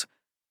Weathers.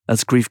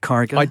 That's Grief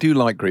Karga. I do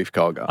like Grief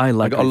Karga. I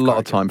got a lot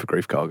of time for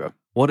Grief Karga.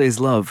 What is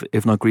love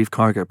if not Grief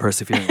Karga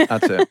persevering?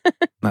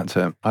 That's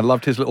it. I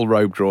loved his little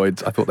robe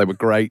droids. I thought they were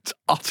great.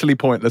 Utterly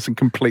pointless and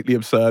completely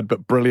absurd,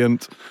 but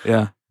brilliant.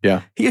 Yeah.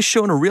 Yeah. He has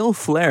shown a real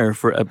flair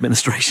for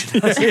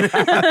administration.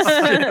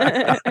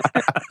 I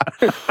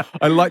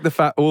like the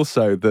fact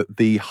also that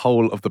the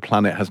whole of the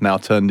planet has now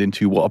turned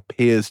into what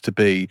appears to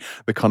be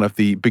the kind of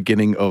the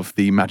beginning of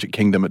the Magic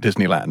Kingdom at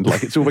Disneyland.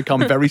 Like it's all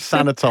become very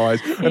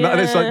sanitized. And that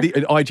is like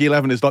the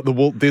IG-11 is like the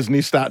Walt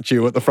Disney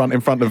statue at the front,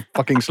 in front of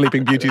fucking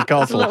Sleeping Beauty's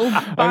castle.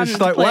 And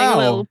it's like, wow,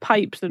 little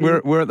pipes.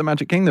 We're at the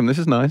Magic Kingdom. This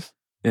is nice.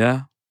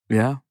 Yeah.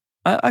 Yeah.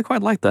 I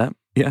quite like that.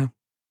 Yeah.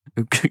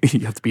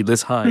 You have to be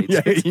this high.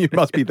 Yeah, you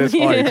must be this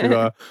high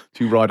to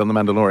ride on the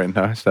Mandalorian.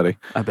 No, steady.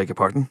 I beg your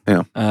pardon.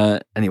 Yeah.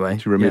 Anyway,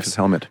 to remove his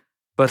helmet.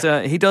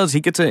 But he does.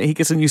 He gets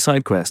a new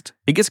side quest.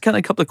 He gets kind of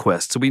a couple of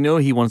quests. So we know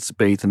he wants to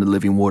bathe in the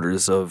living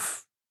waters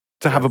of.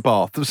 To have a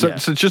bath. So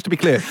just to be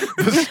clear,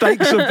 the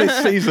stakes of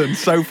this season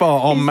so far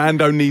are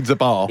Mando needs a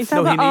bath. He's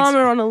had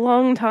armor on a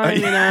long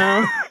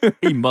time,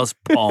 He must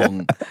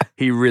pong.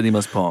 He really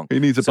must pong. He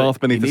needs a bath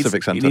beneath the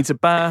Civic Centre. He needs a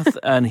bath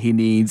and he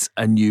needs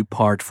a new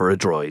part for a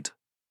droid.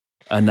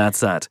 And that's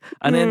that.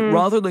 And then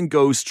rather than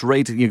go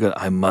straight, you go,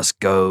 I must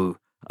go.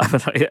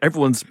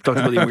 Everyone's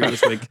talking about weird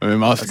this week. We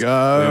must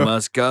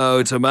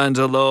go to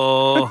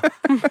Mandalore.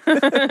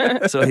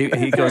 So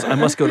he goes, I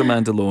must go to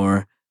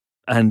Mandalore.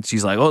 And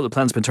she's like, oh, the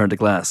planet's been turned to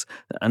glass.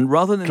 And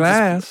rather than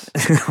glass,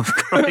 oh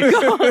my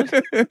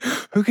God.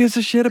 Who gives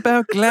a shit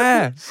about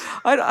glass?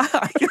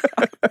 I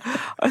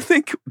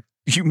think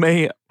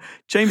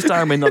James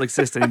Dyer may not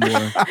exist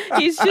anymore.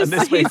 He's just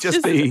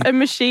a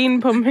machine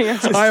pumping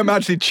out. I am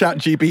actually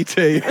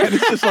ChatGPT, and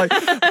it's just like,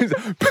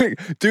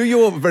 do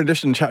your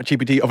rendition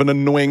ChatGPT of an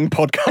annoying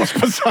podcast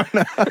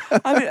persona.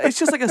 I mean, it's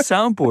just like a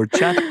soundboard.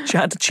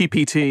 Chat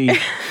GPT.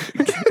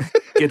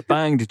 Get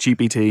banged,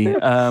 GPT.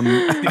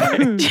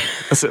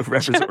 That's a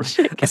reference.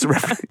 That's a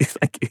reference.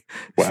 Thank you.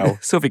 Wow.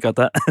 Sophie got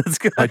that. That's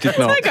good. I did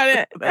not. I got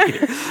it.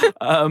 Thank you.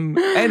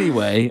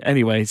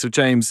 Anyway, so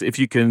James, if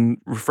you can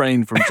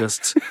refrain from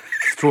just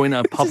throwing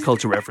out pop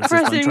culture references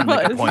when trying to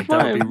make a point,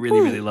 that would be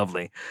really, really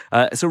lovely.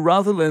 So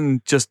rather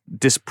than just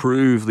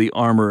disprove the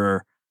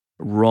armorer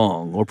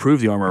wrong or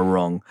prove the armorer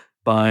wrong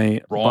by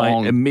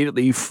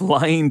immediately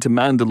flying to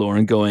Mandalore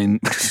and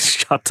going,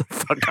 shut the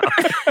fuck up.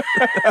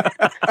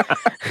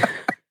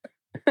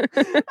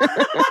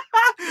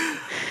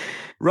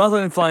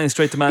 Rather than flying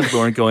straight to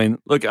Mandalore and going,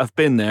 look, I've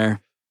been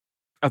there.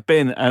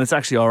 And it's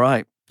actually all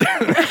right.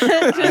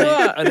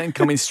 and then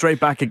coming straight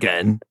back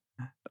again.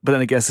 But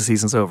then I guess the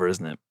season's over,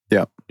 isn't it?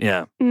 Yeah.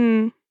 Yeah.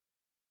 I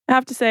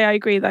have to say I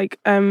agree.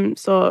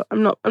 So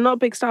I'm not a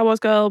big Star Wars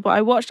girl, but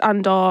I watched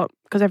Andor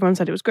because everyone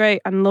said it was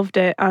great and loved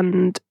it,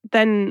 and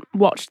then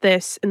watched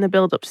this in the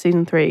build up to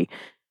season 3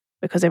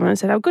 because everyone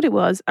said how good it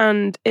was,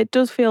 and it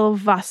does feel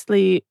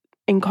vastly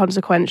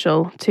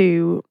inconsequential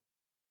to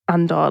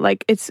Andor.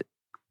 Like it's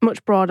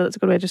much broader. That's a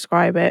good way to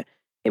describe it.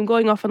 Him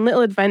going off on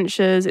little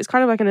adventures. It's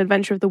kind of like an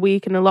adventure of the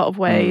week in a lot of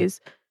ways.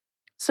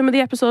 Some of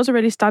the episodes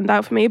really stand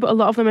out for me, but a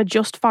lot of them are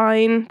just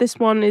fine. This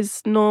one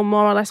is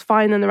more or less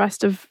fine than the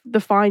rest of the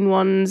fine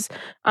ones,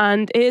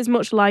 and it is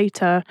much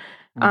lighter.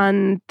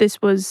 And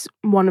this was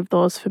one of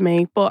those for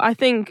me. But I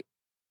think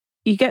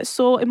you get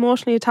so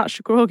emotionally attached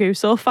to Grogu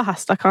so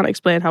fast. I can't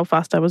explain how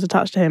fast I was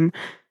attached to him,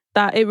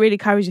 that it really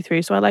carries you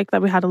through. So I like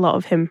that we had a lot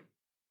of him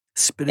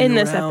spinning in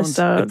this around.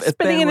 episode, If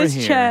spinning Ben in were his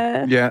here.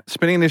 chair. Yeah,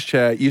 spinning in his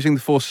chair, using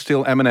the Force to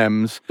steal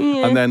M&Ms,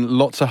 and then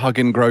lots of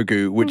hugging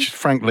Grogu, which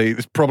frankly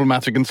is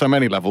problematic in so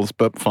many levels,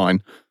 but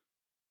fine.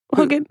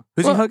 Hugging.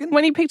 Who's he hugging?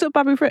 When he picked up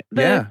Babu Frick.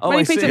 Yeah. When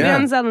he picked up the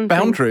Anzellan thing.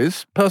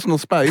 Boundaries, personal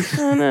space.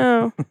 I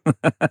know.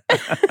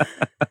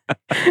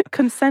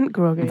 Consent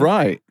Grogu.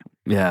 Right.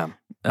 Yeah.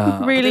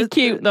 Really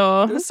cute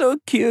though. They're so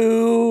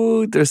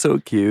cute. They're so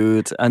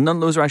cute. And none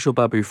of those are actual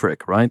Babu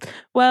Frick, right?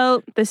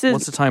 Well, this is...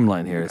 What's the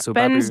timeline here? So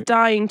Ben's Babu...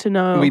 dying to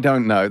know. We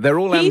don't know. They're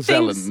all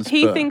Anzellans.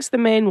 He thinks the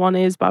main one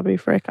is Babu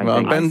Frick, I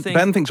think.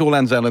 Ben thinks all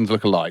Anzellans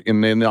look alike,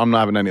 and I'm not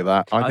having any of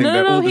that. I think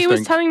they're all he distinct.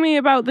 was telling me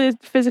about the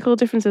physical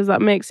differences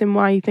that makes him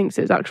why he thinks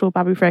it's actual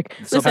Babu Frick.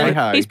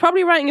 Listen, he's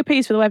probably writing a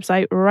piece for the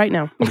website right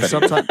now.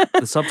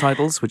 The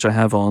subtitles, which I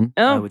have on,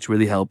 which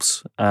really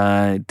helps,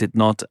 did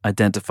not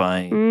identify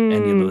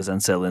any of those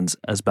Anzellans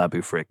as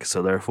Babu Frick.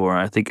 So therefore,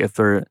 I think if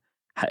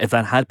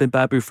that had been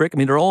Babu Frick, I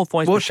mean, they're all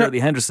voiced by Shirley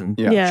Henderson.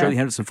 Yeah. Shirley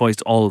Henderson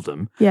voiced all of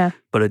them. Yeah.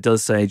 But it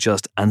does say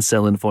just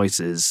Anzellan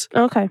voices.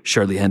 Okay.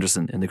 Shirley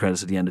Henderson in the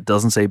credits at the end. It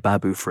doesn't say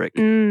Babu Frick.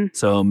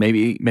 So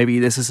maybe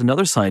this is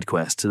another side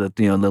quest that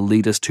they'll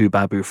lead us to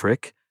Babu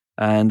Frick,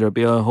 and there'll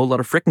be a whole lot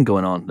of frickin'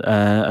 going on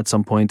at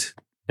some point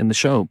in the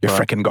show. You're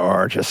frickin'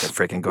 gorgeous.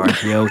 You're frickin'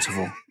 gorgeous.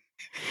 Beautiful.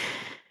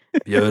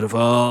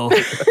 Beautiful.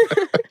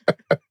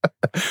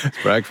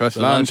 It's breakfast,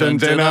 lunch, and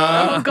dinner.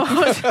 Oh,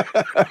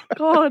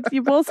 God,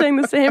 you're both saying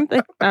the same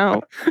thing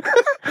now.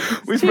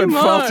 We spent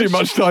far too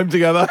much time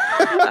together.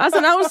 As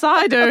an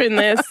outsider in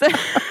this,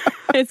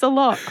 it's a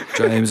lot.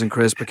 James and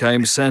Chris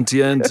became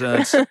sentient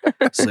at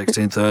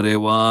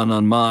 1631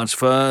 on March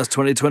 1st,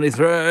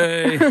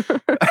 2023.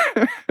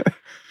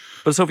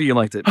 But Sophie, you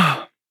liked it.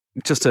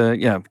 Just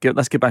to,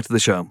 let's get back to the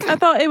show. I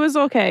thought it was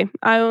okay.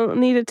 I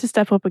needed to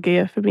step up a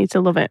gear for me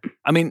to love it.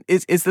 I mean,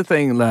 it's the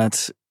thing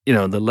that,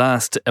 the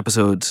last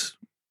episode,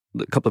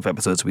 a couple of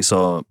episodes we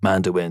saw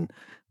Mando in,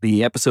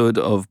 the episode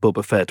of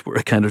Boba Fett where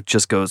it kind of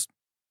just goes,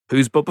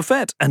 who's Boba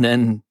Fett? And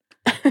then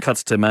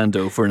cuts to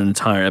Mando for an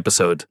entire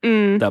episode.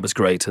 That was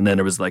great. And then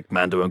there was like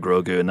Mando and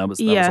Grogu, and that was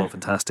all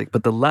fantastic.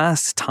 But the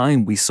last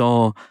time we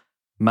saw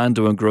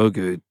Mando and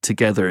Grogu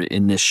together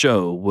in this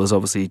show was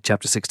obviously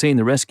Chapter 16,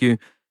 The Rescue.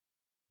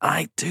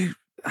 I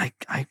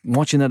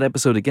watching that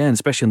episode again,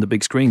 especially on the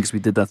big screen, because we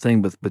did that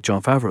thing with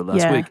Jon Favreau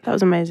last week. Yeah, that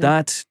was amazing.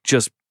 That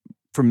just,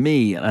 for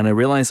me, and I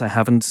realize I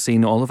haven't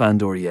seen all of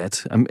Andor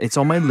yet. It's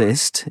on my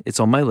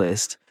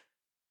list.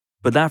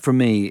 But that for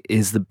me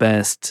is the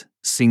best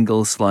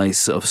single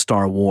slice of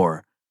Star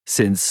Wars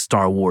since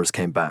Star Wars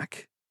came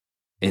back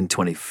in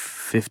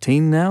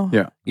 2015 now.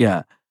 Yeah.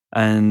 Yeah.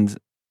 And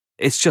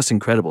it's just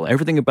incredible.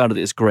 Everything about it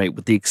is great,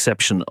 with the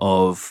exception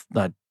of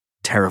that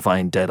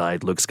terrifying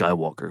dead-eyed Luke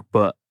Skywalker.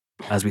 But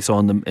as we saw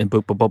in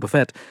Boba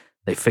Fett,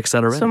 they fixed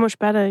that already. So much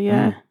better,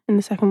 in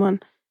the second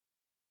one.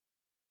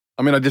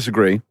 I mean, I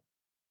disagree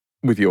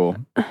with your...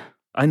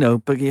 I know,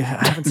 but I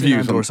haven't seen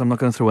Andor, so I'm not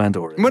going to throw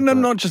Andor in. Well, no,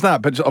 not just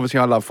that, but obviously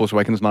I love Force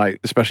Awakens, and I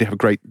especially have a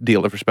great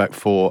deal of respect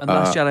for The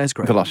Last Jedi is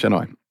great. The Last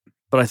Jedi.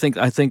 But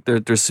I think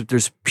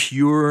there's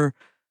pure,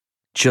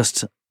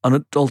 just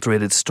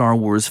unadulterated Star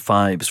Wars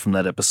vibes from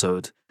that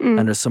episode.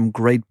 And there's some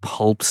great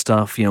pulp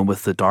stuff,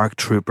 with the Dark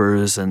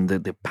Troopers and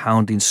the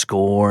pounding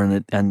score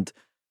and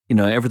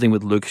everything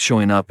with Luke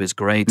showing up is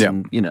great. Yeah.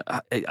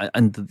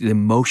 And the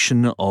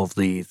emotion of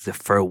the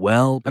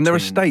farewell. And there are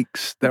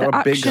stakes. There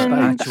are big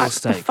stakes.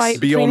 The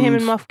fight between him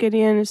and Moff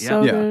Gideon is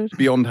so good.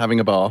 Beyond having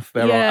a bath,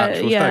 there are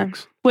actual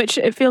stakes. Which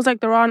it feels like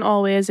there aren't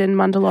always in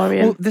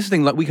Mandalorian. Well, this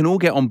thing, we can all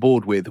get on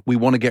board with, we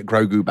want to get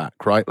Grogu back,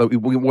 right?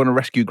 We want to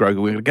rescue Grogu.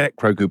 We want to get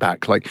Grogu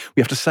back.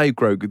 We have to save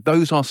Grogu.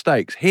 Those are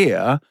stakes.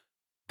 Here,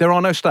 there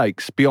are no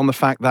stakes beyond the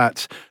fact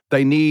that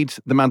they need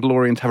the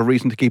Mandalorian to have a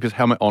reason to keep his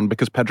helmet on,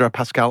 because Pedro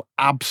Pascal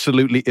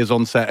absolutely is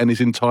on set and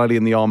is entirely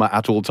in the armor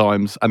at all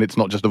times, and it's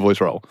not just a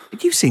voice role.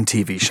 You've seen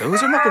TV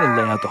shows. They're not going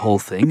to lay out the whole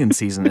thing in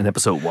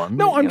episode 1.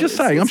 No, I'm just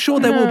saying. I'm sure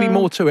there will be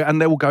more to it,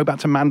 and they will go back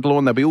to Mandalore,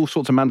 and there'll be all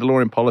sorts of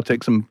Mandalorian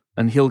politics,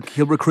 and he'll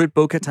recruit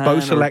Bo-Katan. Bo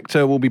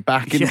Selector will be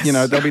back.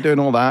 They'll be doing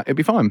all that. It'll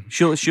be fine.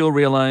 She'll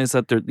realize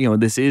that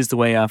this is the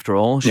way after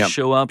all. She'll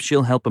show up.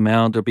 She'll help him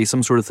out. There'll be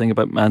some sort of thing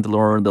about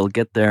Mandalore, and they'll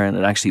get there, and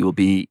it actually will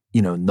be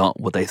not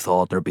what they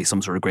thought. There'll be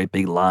some sort of great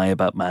big lie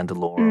about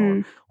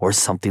Mandalore or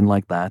something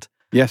like that.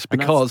 Yes,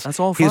 because that's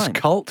all his fine.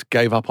 cult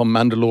gave up on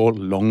Mandalore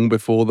long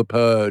before the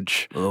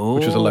Purge,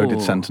 which was a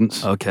loaded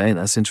sentence. Okay,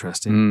 that's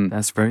interesting.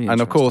 That's very interesting.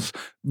 And of course,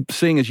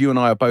 seeing as you and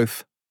I are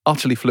both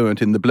utterly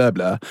fluent in the blah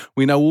blah,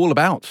 we know all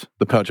about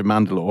the Purge of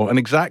Mandalore and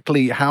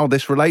exactly how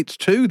this relates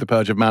to the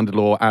Purge of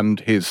Mandalore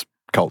and his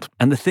cult.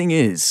 And the thing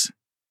is,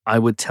 I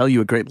would tell you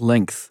at great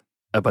length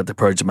about the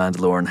Purge of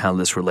Mandalore and how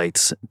this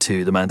relates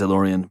to the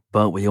Mandalorian,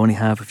 but we only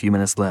have a few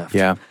minutes left.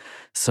 Yeah.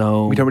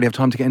 So we don't really have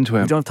time to get into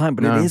it. We don't have time,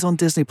 but it is on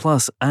Disney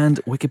Plus and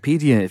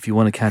Wikipedia if you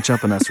want to catch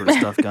up on that sort of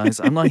stuff,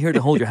 guys. I'm not here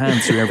to hold your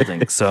hands through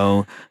everything.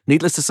 So,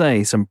 needless to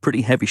say, some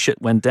pretty heavy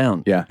shit went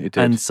down. Yeah, it did.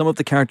 And some of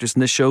the characters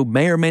in this show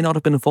may or may not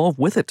have been involved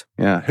with it.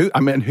 Yeah.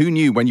 Who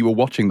knew when you were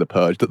watching The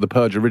Purge that The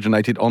Purge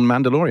originated on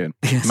Mandalorian?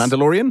 Yes.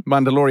 Mandalorian?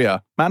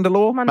 Mandaloria?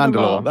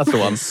 Mandalore? That's the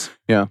one.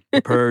 Yeah.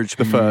 The Purge.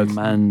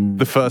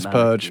 The first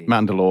Purge,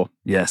 Mandalore.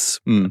 Yes.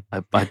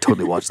 I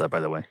totally watched that, by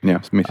the way.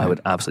 Yeah, me too. I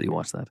would absolutely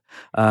watch that.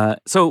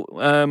 So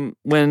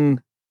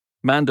when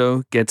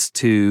Mando gets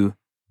to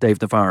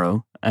Dave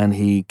Navarro and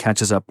he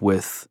catches up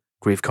with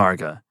Greef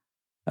Karga,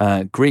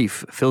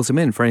 Greef fills him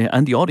in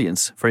and the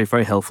audience very,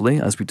 very helpfully,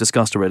 as we've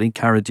discussed already.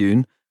 Cara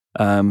Dune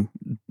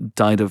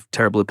died of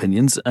terrible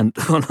opinions and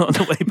on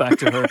the way back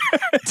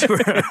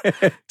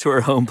to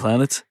her home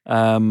planet.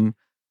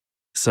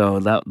 So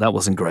that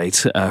wasn't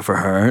great for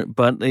her.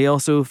 But they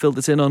also filled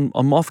us in on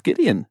Moff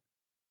Gideon.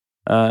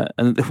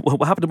 And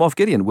what happened to Moff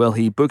Gideon? Well,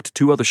 he booked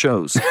 2 other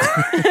shows.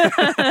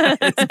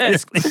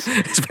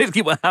 It's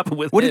basically what happened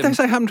with him. What did they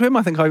say happened to him?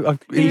 I think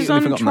he was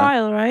on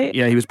trial, right?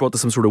 Yeah, he was brought to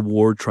some sort of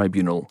war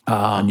tribunal,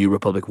 a New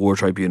Republic war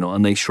tribunal,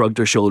 and they shrugged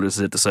their shoulders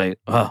as if to say,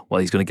 "Oh, well,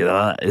 he's going to get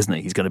out of that, isn't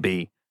he? He's going to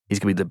be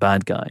the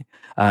bad guy."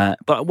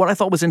 But what I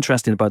thought was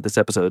interesting about this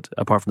episode,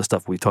 apart from the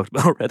stuff we talked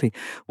about already,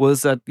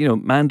 was that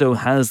Mando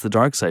has the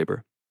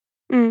Darksaber,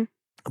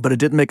 but it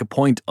didn't make a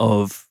point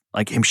of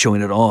like him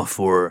showing it off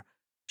or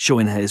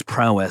showing his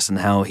prowess and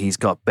how he's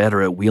got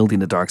better at wielding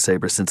the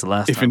Darksaber since the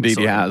last time. If indeed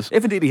he has.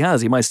 If indeed he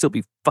has, he might still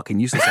be fucking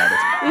useless at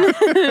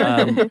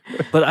it.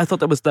 But I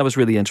thought that was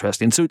really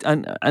interesting. So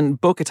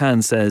and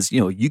Bo-Katan says,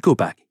 you go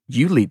back,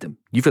 you lead them.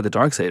 You've got the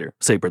Darksaber.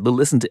 They'll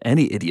listen to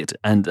any idiot.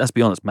 And let's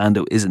be honest,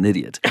 Mando is an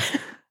idiot.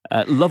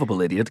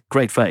 Lovable idiot,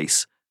 great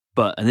face,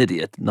 but an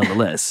idiot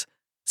nonetheless.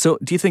 So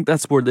do you think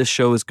that's where this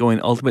show is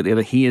going ultimately,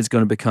 that he is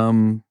going to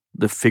become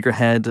the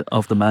figurehead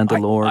of the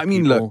Mandalore? I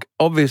mean, look,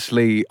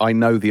 obviously I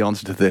know the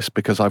answer to this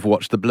because I've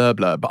watched the blur,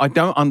 but I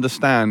don't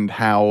understand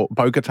how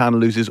Bo-Katan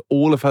loses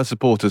all of her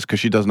supporters because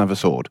she doesn't have a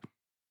sword.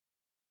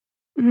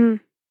 Mm-hmm.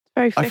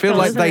 Very fickle, I feel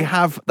like they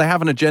have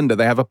an agenda.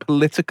 They have a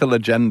political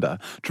agenda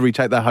to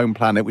retake their home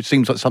planet, which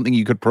seems like something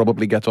you could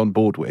probably get on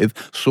board with,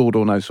 sword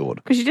or no sword.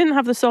 Because she didn't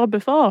have the sword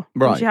before.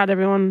 Right. She had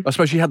everyone. I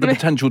suppose she had the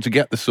potential to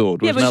get the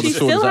sword. Yeah, but now the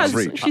sword is out of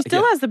reach. she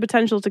still has the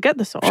potential to get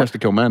the sword. She has to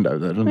kill Mando,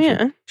 though, doesn't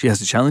she? She has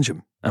to challenge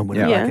him and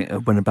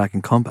win it back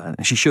in combat,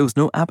 and she shows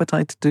no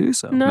appetite to do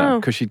so.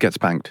 No, because she'd get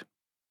spanked.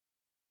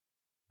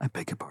 I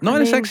beg your pardon. Not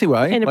in a sexy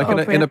way, like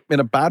in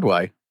a bad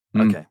way.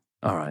 Okay,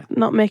 all right.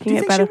 Not making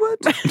it better. Do you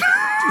think she would?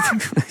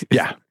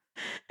 Yeah.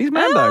 He's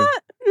Mando.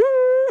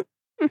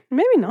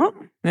 Maybe not.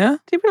 Yeah?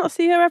 Did we not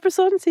see her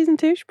episode in season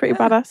 2? She's pretty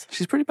badass.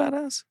 She's pretty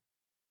badass.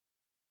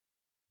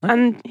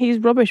 And he's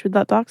rubbish with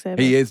that Darksaber.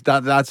 He is.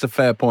 That's a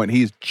fair point.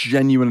 He's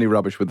genuinely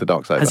rubbish with the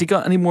Darksaber. Has he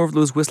got any more of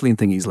those whistling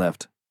thingies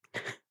left?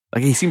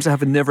 Like, he seems to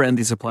have a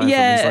never-ending supply of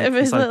them.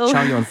 He's like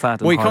chow on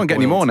fat. Well, he can't get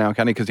any more now,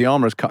 can he? Because the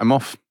armor has cut him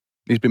off.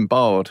 He's been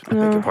barred. I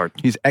beg your pardon.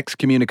 He's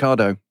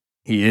excommunicado.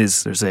 He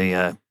is. There's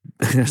a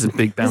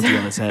big bounty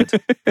on his head.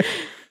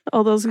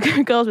 All those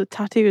girls with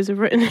tattoos have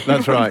written.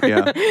 That's right,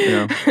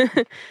 yeah.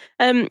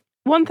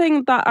 One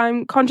thing that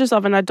I'm conscious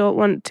of and I don't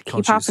want to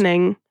keep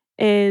happening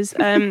is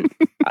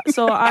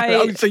so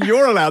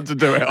you're allowed to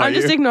do it, I'm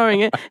just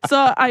ignoring it.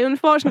 So I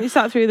unfortunately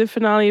sat through the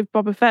finale of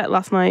Boba Fett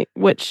last night,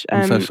 which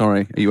I'm so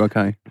sorry. Are you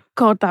okay?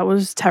 God, that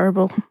was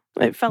terrible.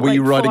 It felt Were like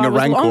you riding a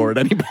Rancor at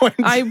any point?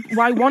 I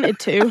wanted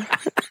to.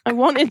 I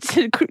wanted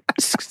to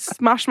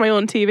smash my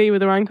own TV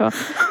with a Rancor.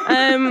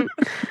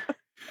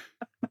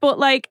 But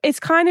like, it's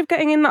kind of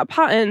getting in that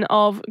pattern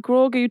of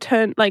Grogu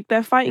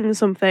they're fighting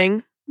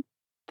something,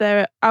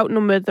 they're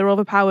outnumbered, they're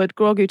overpowered,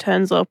 Grogu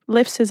turns up,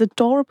 lifts his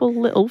adorable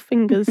little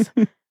fingers,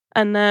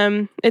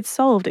 and it's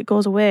solved, it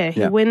goes away,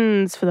 he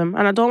wins for them.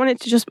 And I don't want it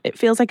to it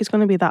feels like it's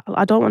going to be that.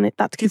 I don't want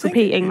that to keep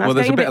repeating. That's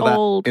there's getting a bit of that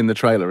old. in the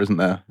trailer, isn't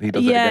there? He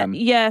does it again.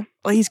 Yeah.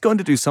 Well, he's going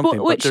to do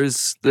something, but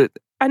there's...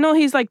 I know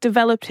he's like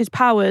developed his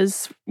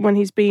powers when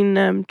he's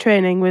been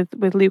training with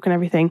Luke and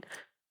everything,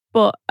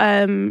 but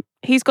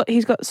he's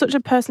got such a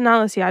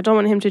personality. I don't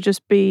want him to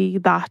just be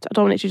that. I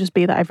don't want it to just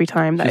be that every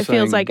time. That it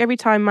feels like every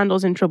time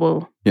Mando's in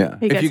trouble. Yeah.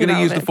 If you're going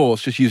to use the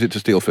Force, just use it to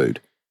steal food.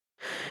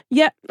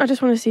 Yeah, I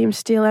just want to see him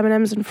steal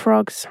M&Ms and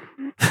frogs.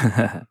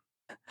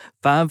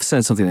 Vav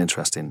said something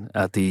interesting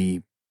at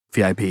the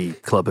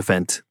VIP club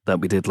event that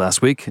we did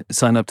last week.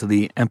 Sign up to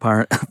the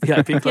Empire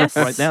VIP club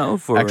right now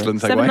for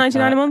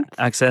 $7.99 a month.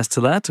 Access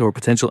to that, or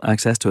potential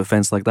access to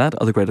events like that,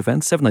 other great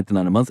events,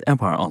 $7.99 a month,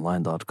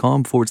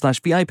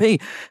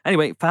 empireonline.com/VIP.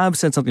 Anyway, Fab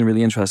said something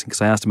really interesting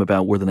because I asked him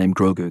about where the name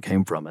Grogu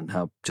came from and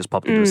how it just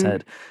popped into his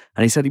head.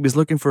 And he said he was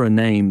looking for a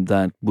name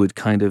that would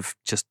kind of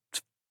just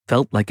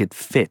felt like it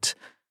fit.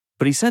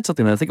 But he said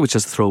something, and I think it was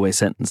just a throwaway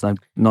sentence, and I'm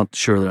not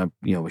sure that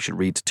we should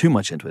read too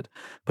much into it.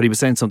 But he was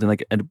saying something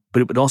like,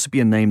 but it would also be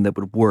a name that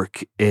would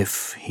work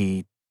if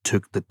he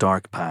took the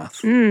dark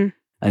path and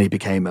he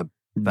became a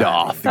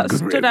Darth. That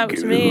stood out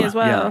to me as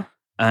well. Yeah.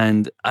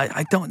 And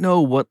I don't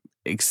know what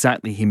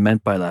exactly he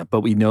meant by that.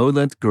 But we know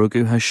that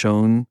Grogu has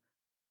shown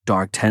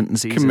dark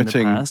tendencies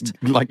committing in the past.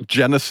 like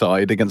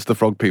genocide against the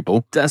frog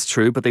people. That's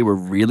true, but they were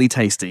really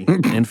tasty,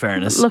 in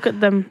fairness. Look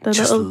at them, the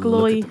Just little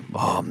glowy.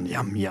 Oh,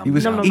 yum, yum. He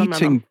was Nom, nom, nom, nom,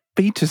 eating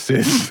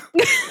fetuses.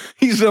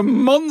 He's a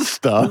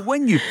monster.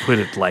 When you put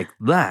it like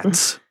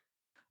that.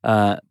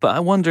 But I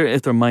wonder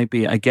if there might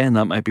be, again,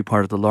 that might be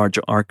part of the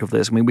larger arc of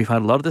this. I mean, we've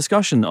had a lot of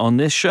discussion on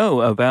this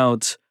show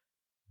about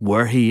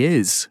where he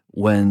is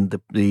when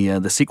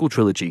the sequel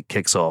trilogy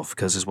kicks off,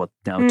 because there's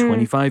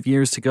 25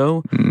 years to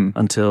go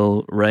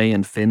until Rey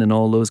and Finn and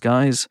all those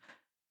guys.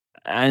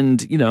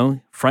 And,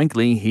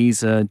 frankly,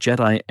 he's a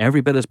Jedi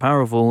every bit as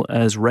powerful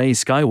as Rey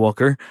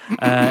Skywalker.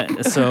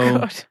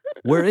 So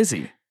where is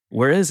he?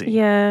 Where is he?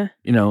 Yeah.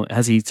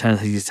 Has he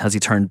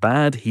turned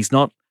bad? He's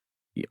not.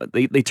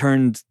 They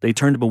turned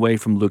him away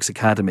from Luke's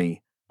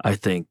academy, I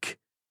think,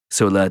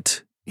 so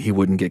that he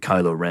wouldn't get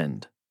Kylo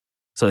Ren.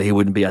 So he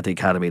wouldn't be at the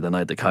academy the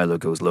night that Kylo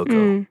goes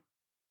loco.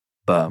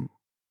 But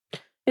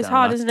it's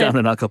hard, isn't it? Down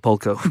in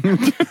Acapulco.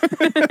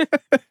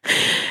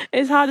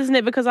 It's hard, isn't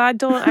it? Because I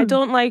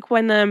don't like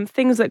when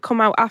things that come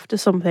out after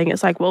something,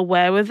 it's like, well,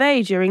 where were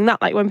they during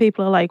that? Like when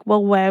people are like,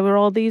 well, where were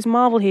all these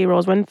Marvel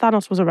heroes when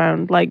Thanos was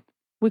around? Like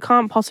we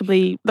can't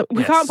possibly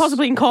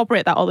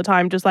incorporate that all the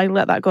time. Just like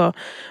let that go.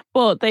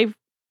 But they've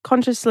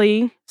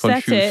consciously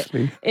set it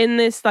in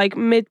this like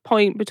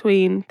midpoint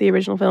between the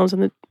original films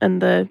and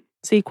the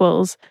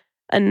sequels,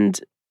 and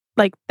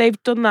like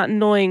they've done that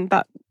knowing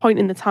that point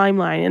in the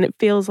timeline, and it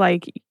feels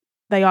like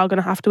they are going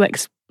to have to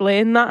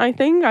explain that. I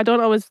think I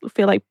don't always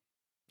feel like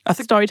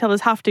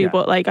storytellers have to,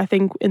 but like I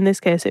think in this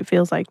case it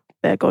feels like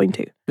they're going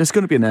to. There's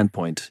going to be an end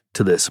point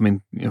to this. I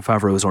mean,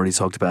 Favreau has already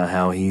talked about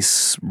how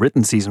he's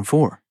written season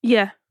 4.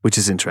 Yeah, which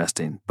is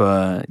interesting.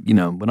 But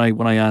when I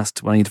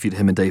interviewed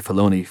him and Dave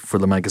Filoni for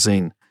the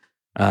magazine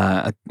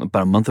about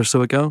a month or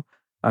so ago,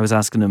 I was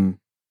asking him,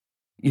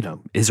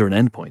 is there an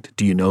end point?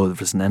 Do you know if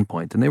there's an end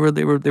point? And they were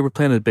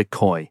playing it a bit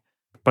coy,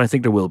 but I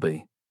think there will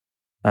be.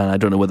 And I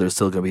don't know whether it's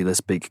still going to be this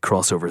big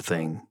crossover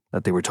thing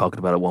that they were talking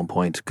about at one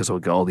point, because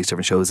we've got all these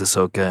different shows,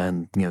 Ahsoka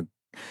and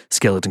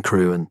Skeleton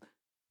Crew and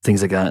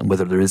things like that, and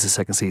whether there is a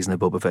second season of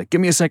Boba Fett.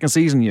 Give me a second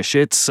season, you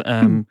shits.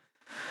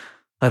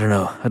 I don't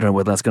know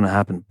whether that's going to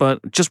happen.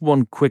 But just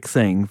one quick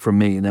thing from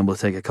me, and then we'll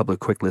take a couple of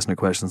quick listener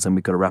questions, and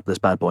we've got to wrap this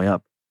bad boy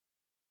up.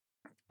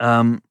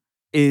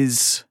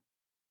 Is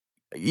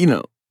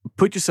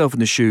put yourself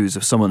in the shoes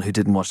of someone who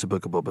didn't watch the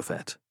Book of Boba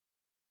Fett.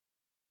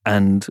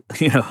 And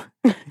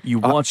you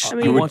watch. I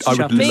would love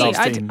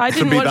I didn't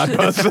watch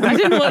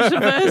the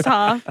first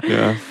half.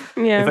 Yeah.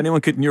 If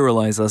anyone could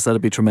neuralize us, that'd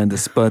be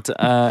tremendous. But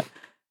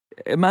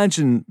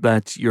imagine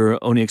that your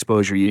only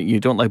exposure, you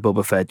don't like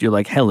Boba Fett. You're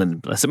like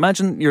Helen. Let's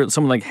imagine you're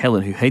someone like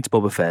Helen who hates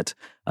Boba Fett,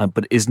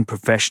 but isn't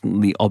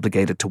professionally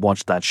obligated to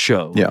watch that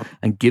show. Yeah.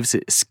 And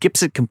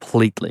skips it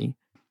completely,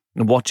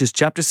 and watches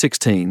chapter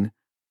 16.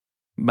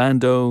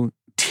 Mando.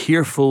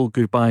 Tearful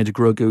goodbye to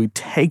Grogu. He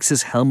takes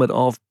his helmet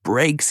off,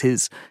 breaks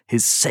his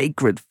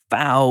sacred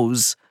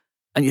vows,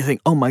 and you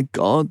think, oh my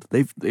God,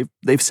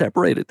 they've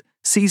separated.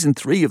 Season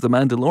 3 of The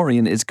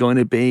Mandalorian is going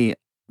to be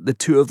the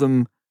two of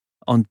them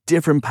on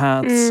different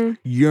paths,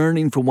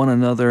 yearning for one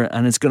another,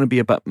 and it's going to be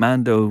about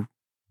Mando,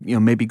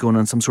 maybe going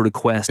on some sort of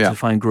quest to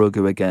find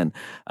Grogu again.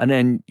 And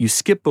then you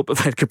skip Boba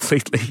Fett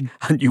completely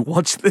and you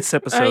watch this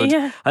episode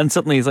and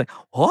suddenly he's like,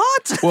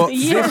 what? Well,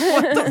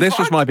 this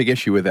was my big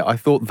issue with it. I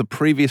thought the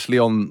previously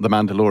on The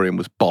Mandalorian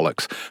was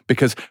bollocks,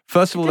 because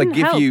first of all, they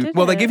give you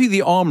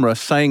the armorer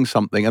saying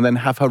something and then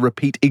have her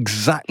repeat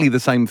exactly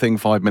the same thing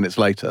 5 minutes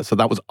later. So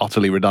that was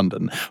utterly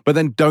redundant. But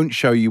then don't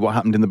show you what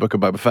happened in the Book of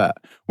Boba Fett,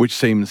 which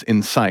seems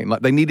insane.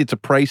 Like they needed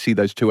to see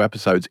those 2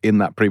 episodes in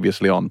that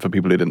previously on for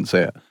people who didn't see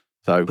it.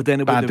 So, but then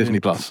it bad Disney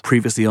Plus.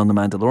 Previously on The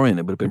Mandalorian,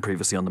 it would have been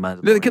previously on The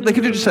Mandalorian. They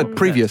could have just said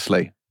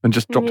previously and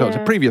just dropped out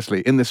to previously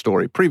in this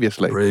story.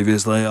 Previously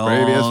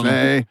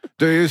on.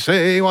 Do you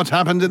see what's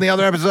happened in the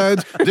other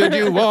episodes? Did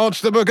you watch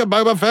the Book of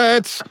Boba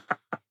Fett?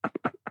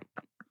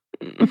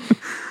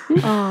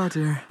 Oh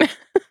dear.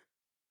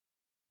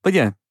 But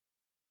yeah,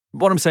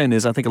 what I'm saying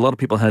is I think a lot of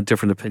people had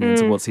different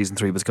opinions of what season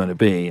 3 was going to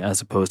be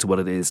as opposed to what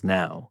it is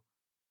now.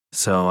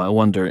 So I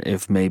wonder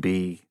if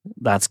maybe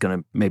that's going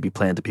to maybe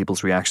play into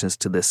people's reactions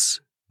to this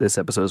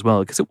episode as well,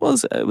 because it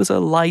was a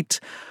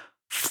light,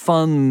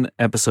 fun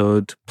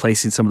episode,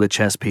 placing some of the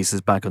chess pieces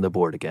back on the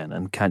board again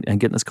and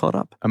getting us caught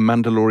up. A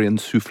Mandalorian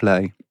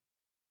souffle.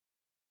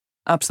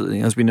 Absolutely.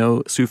 As we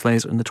know,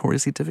 souffles are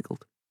notoriously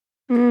difficult.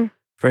 Very,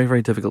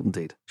 very difficult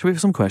indeed. Should we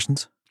have some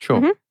questions?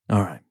 Sure. Mm-hmm.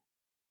 All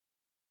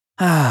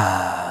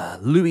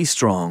right. Louis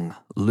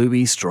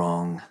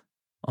Strong.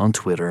 On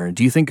Twitter,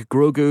 do you think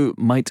Grogu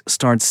might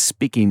start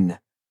speaking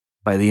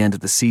by the end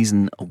of the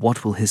season?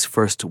 What will his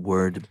first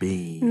word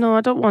be? No, I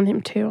don't want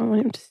him to. I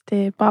want him to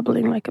stay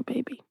babbling like a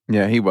baby.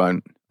 Yeah, he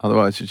won't.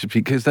 Otherwise,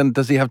 because then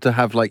does he have to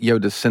have like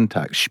Yoda's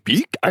syntax?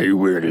 Speak, I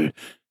will.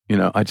 I'm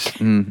not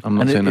saying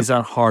that. Is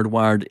that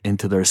hardwired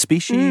into their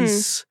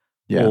species?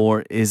 Yeah.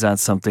 Or is that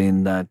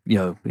something that,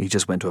 he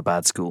just went to a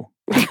bad school?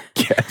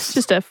 Yes.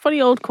 Just a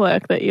funny old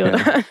quirk that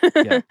Yoda.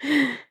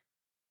 Yeah.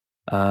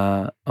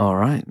 All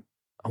right.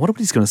 I wonder what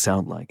he's going to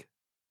sound like.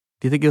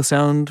 Do you think he'll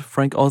sound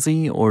Frank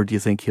Ozzy, or do you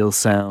think he'll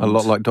sound a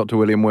lot like Dr.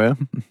 William Ware?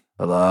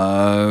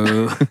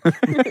 Hello.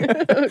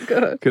 Oh,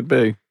 God. Could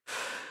be.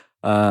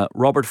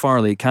 Robert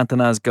Farley,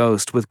 Cantona's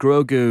ghost, with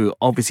Grogu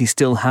obviously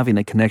still having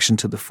a connection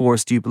to the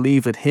Force. Do you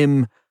believe that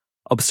him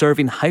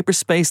observing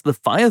hyperspace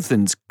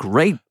leviathans?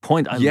 Great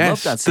point. I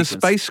love that sequence. The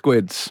space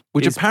squids,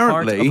 which is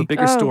apparently part of a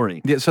bigger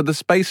story. Yeah, so the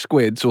space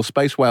squids or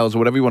space whales or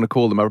whatever you want to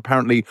call them are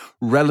apparently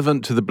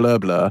relevant to the Blur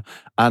Blur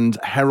and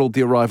herald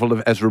the arrival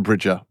of Ezra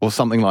Bridger or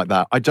something like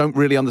that. I don't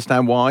really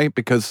understand why,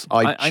 because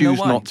I choose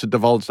not to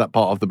divulge that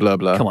part of the Blur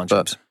Blur. Come on,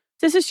 James.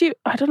 This is you.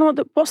 I don't know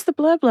what's the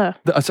Blur Blur.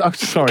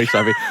 Sorry,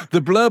 Sophie.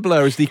 The Blur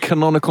Blur is the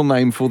canonical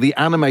name for the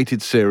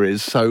animated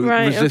series, so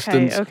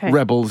Resistance,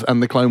 Rebels,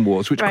 and the Clone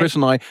Wars, which Chris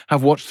and I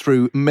have watched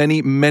through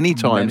many, many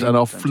times and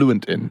are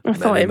fluent in. I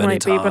thought it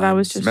might be, but I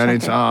was just many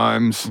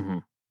times. Mm-hmm.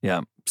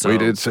 Yeah, so, we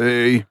did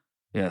see.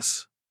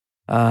 Yes,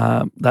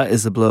 that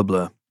is the Blur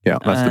Blur. Yeah,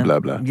 that's the Blur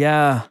Blur.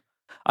 Yeah.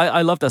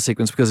 I love that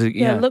sequence because it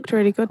looked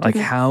really good. Like,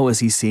 how is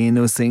he seeing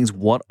those things?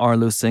 What are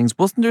those things?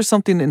 Wasn't there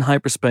something in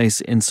hyperspace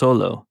in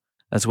Solo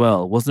as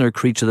well? Wasn't there a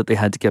creature that they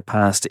had to get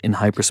past in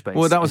hyperspace?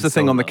 Well, that was the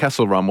thing on the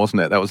Kessel Run,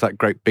 wasn't it? That was that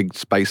great big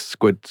space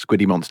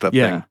squiddy monster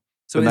thing.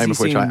 So the name of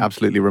which I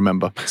absolutely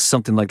remember.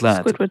 Something like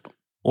that. Squidward.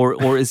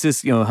 Or is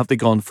this, have they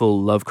gone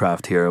full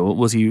Lovecraft here?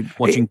 Was he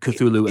watching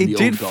Cthulhu and the old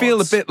gods? It did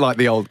feel a bit like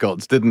the old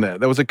gods, didn't it?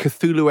 There was a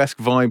Cthulhu-esque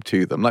vibe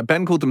to them. Like,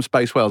 Ben called them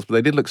space whales, but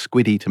they did look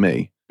squiddy to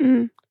me.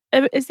 Mm.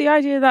 Is the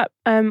idea that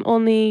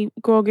only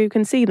Grogu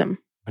can see them?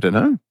 I don't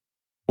know.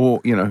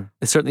 Or,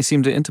 It certainly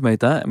seemed to intimate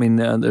that. I mean,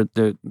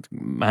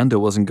 Mando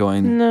wasn't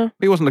going... No.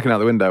 He wasn't looking out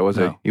the window, was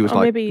he? He was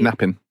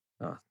napping.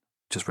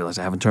 Just realised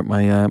I haven't turned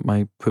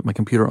put my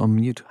computer on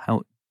mute.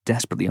 How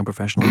desperately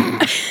unprofessional.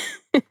 I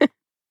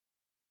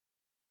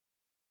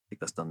think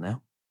that's done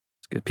now.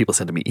 It's good. People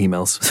sending me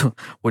emails, so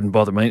wouldn't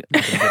bother me.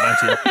 I'm gonna get back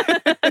to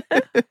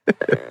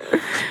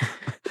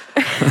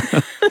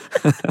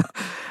you.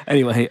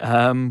 Anyway,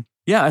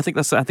 yeah, I think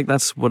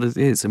that's what it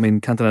is. I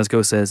mean, Cantona's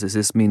Ghost says, does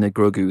this mean that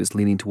Grogu is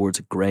leaning towards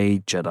a grey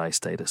Jedi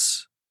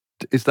status?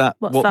 Is that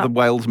the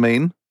whales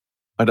mean?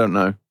 I don't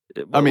know.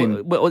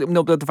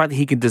 No, but the fact that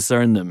he can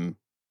discern them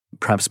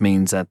perhaps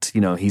means that,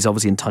 he's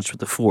obviously in touch with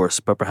the Force,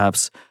 but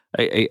perhaps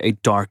a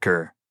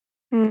darker.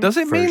 Does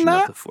it mean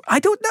that? I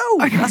don't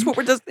know. That's what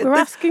we're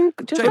asking.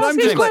 Just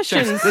asking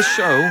questions. This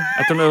show,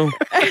 I don't know.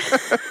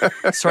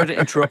 Sorry to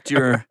interrupt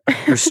your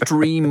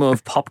stream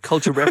of pop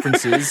culture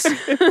references,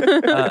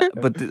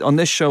 but on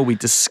this show we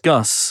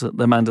discuss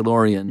the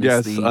Mandalorian.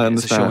 Yes, I understand.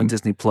 It's a show on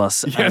Disney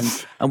Plus.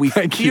 Yes, and we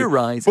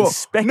theorize and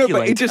speculate. No,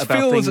 but it just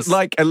feels things.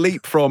 like a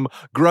leap from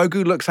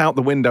Grogu looks out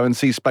the window and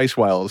sees space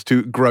whales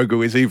to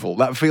Grogu is evil.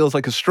 That feels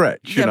like a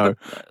stretch, you know.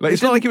 Like,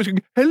 it's not like he was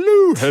going,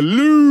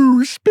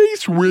 hello,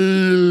 space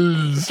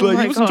whales. Like,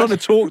 he wasn't trying to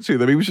talk to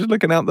them. He was just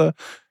looking out the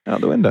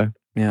window.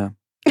 Yeah.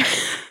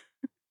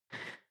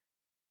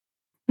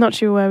 Not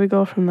sure where we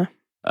go from there.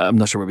 I'm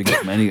not sure where we go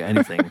from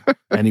anything,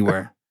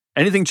 anywhere.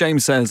 Anything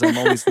James says, I'm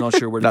always not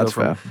sure where to go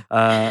from.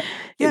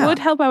 It would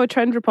help our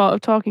trend report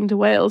of talking to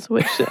whales,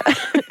 which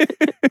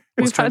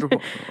we've had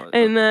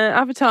in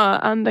Avatar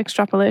and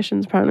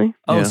extrapolations, apparently.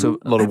 Oh, so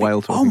a lot of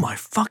whale talking. Oh my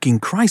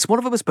fucking Christ! What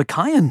if it was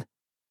Pakayan?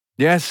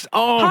 Yes.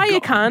 Oh,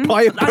 Payakan.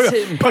 That's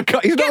him.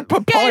 He's not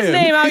Papayan. Get his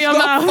name out of your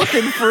mouth. Not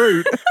fucking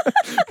fruit.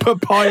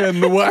 Papayan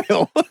the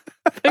whale.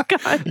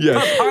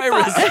 Yes.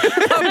 Papyrus.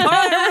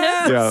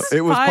 Yeah,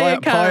 it was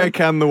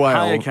Payakan the whale.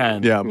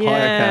 Payakan. Yeah, Payakan.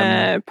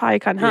 Yeah,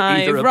 Payakan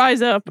Hive.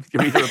 Rise up.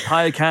 You're either a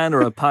Payakan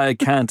or a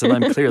Payakant, and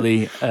I'm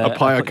clearly a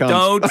Payakant.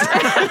 Don't.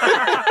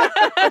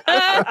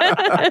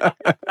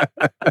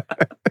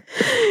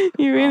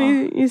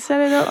 You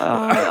set it up.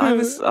 I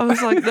was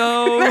like,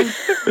 no.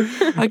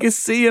 I could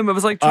see him. I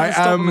was like trying to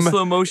stop him in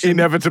slow motion.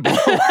 Inevitable.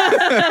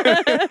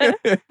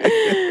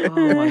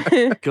 Oh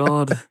my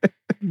God.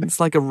 It's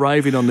like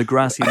arriving on the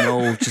grassy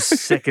knoll just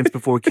seconds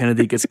before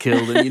Kennedy gets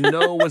killed, and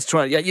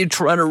you're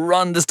trying to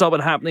run to stop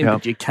it happening,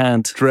 but you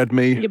can't. Dread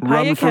me.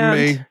 Run from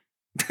me.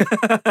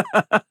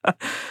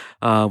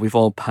 We've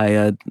all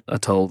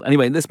told.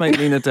 Anyway, this might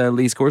mean that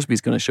Lee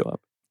Scoresby's going to show up.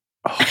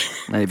 Oh.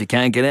 And if you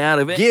can't get out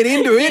of it, get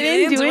into it.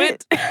 Get into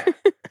it.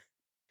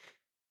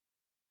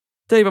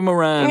 David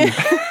Moran.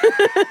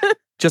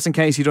 Just in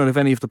case you don't have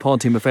any of the pod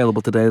team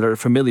available today that are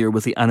familiar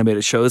with the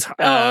animated shows,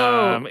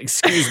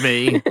 excuse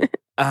me,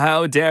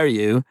 how dare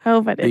you?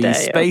 How dare you? The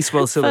space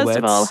whale silhouettes. First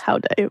of all, how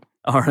dare you?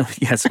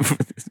 Yes.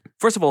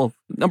 First of all,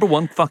 number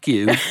 1, fuck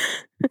you.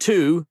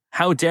 2,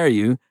 how dare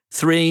you?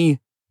 3,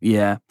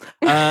 yeah.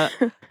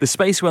 The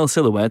space whale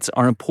silhouettes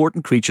are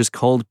important creatures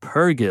called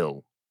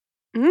purrgil.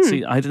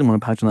 See, I didn't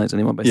want to patronize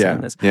anyone by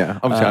saying this. Yeah,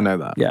 obviously I know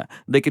that. Yeah,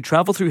 they could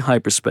travel through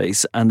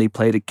hyperspace, and they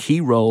played a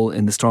key role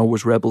in the Star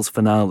Wars Rebels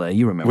finale.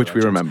 You remember, which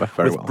we remember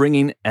very well,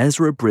 bringing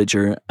Ezra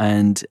Bridger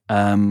and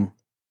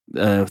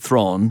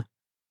Thrawn.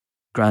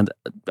 Grand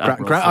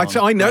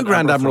I know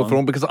Grand Admiral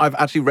Thrawn because I've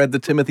actually read the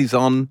Timothy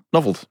Zahn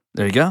novels.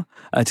 There you go.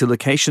 To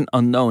location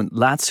unknown.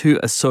 That's who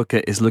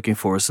Ahsoka is looking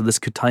for. So this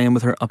could tie in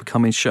with her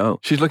upcoming show.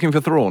 She's looking for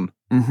Thrawn.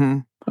 Mm-hmm.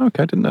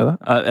 Okay, didn't know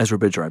that. Ezra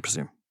Bridger, I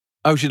presume.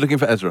 Oh, she's looking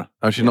for Ezra.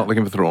 Oh, she's not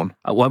looking for Thrawn.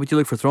 Why would you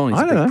look for Thrawn? He's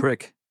I a don't big know.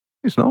 prick.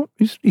 He's not.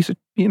 He's a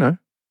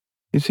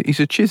he's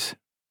a chiz.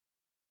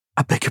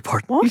 I beg your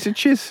pardon. What? He's a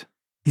chiz.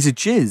 He's a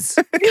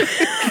jizz.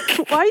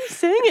 Why are you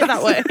saying it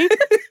that way?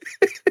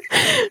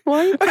 Why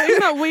are you putting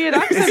that weird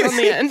accent on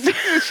the end?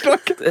 It's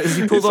like, Has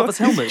he pulled off his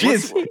helmet?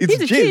 Jizz. He's a It's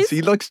jizz. jizz.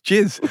 He likes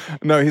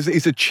jizz. No, he's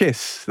a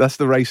chiss. That's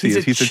the race he He's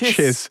is. a He's a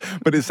chiss. chiss.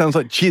 But it sounds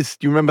like jizz.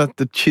 Do you remember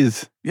the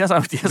chiz? Yes,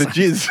 The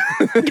jizz.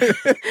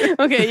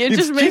 Okay, you're It's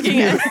just making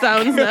jizz. S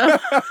sounds now.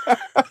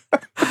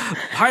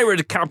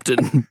 Pirate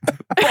Captain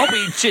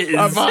Bobby Chiz.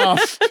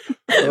 Avast.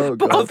 Oh,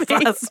 God.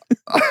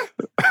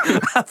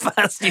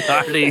 Avast, you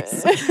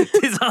hearties.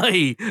 'Tis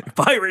I,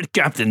 Pirate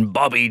Captain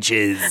Bobby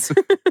Chiz.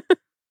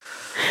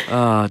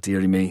 Oh,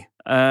 dearie me.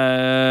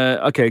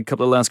 Okay, a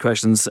couple of last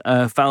questions.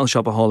 Foul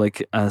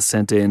Shopaholic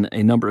sent in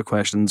a number of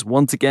questions.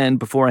 Once again,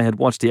 before I had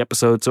watched the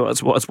episode, so I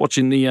was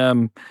watching the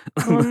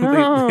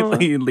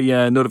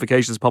the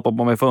notifications pop up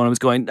on my phone. I was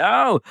going,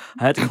 no!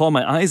 I had to claw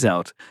my eyes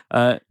out,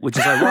 which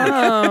is ironic,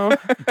 Oh.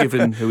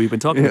 given who we've been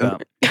talking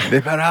about.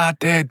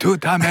 Liberate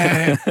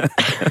tutame.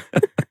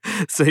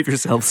 Save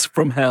yourselves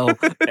from hell,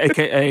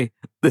 aka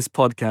this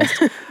podcast.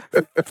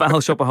 Foul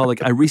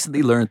Shopaholic, I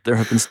recently learned there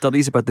have been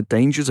studies about the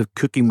dangers of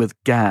cooking with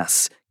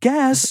gas.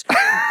 Gas?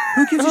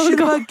 Who gives a shit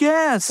about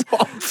gas?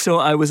 So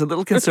I was a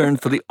little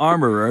concerned for the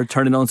armorer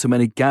turning on so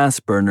many gas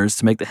burners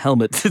to make the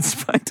helmet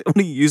despite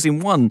only using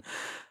one.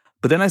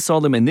 But then I saw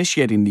them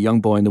initiating the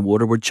young boy in the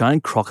water where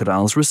giant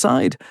crocodiles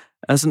reside.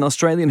 As an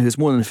Australian who's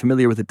more than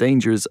familiar with the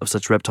dangers of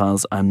such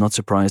reptiles, I'm not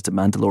surprised that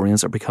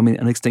Mandalorians are becoming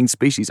an extinct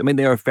species. I mean,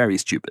 they are very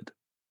stupid.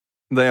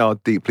 They are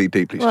deeply,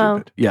 deeply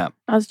stupid. Yeah.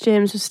 As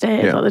James has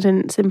stated, Yeah. that they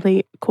didn't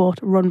simply, quote,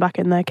 run back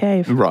in their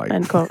cave. Right.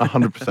 End quote.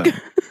 100%.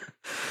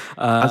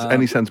 As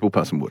any sensible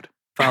person would.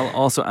 Val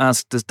also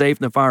asked, does Dave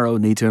Navarro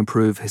need to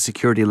improve his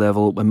security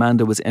level? When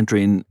Mando was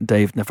entering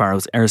Dave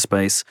Navarro's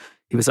airspace,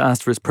 he was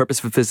asked for his purpose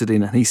for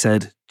visiting, and he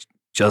said,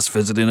 just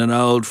visiting an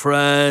old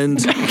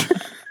friend.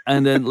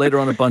 And then later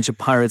on, a bunch of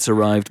pirates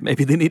arrived.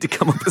 Maybe they need to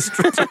come up with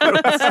stricter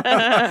rules.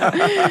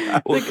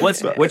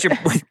 What's your?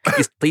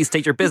 Please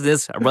state your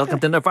business. Welcome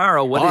to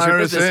Navarro. What is your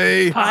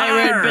business?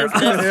 Pirate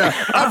business.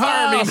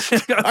 Avast!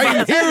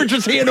 I'm here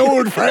to see an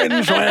old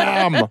friend, so I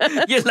am.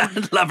 You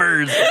land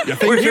lovers. You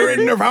think you're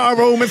in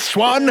Navarro, Miss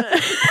Swan? We're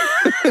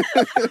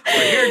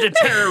here to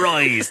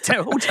terrorize.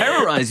 Who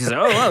terrorizes?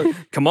 Oh, well,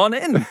 come on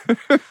in.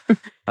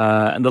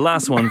 And the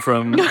last one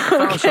from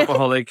Foul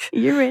Shopaholic.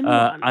 You're in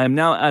one. I am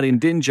now adding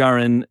Din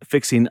Djarin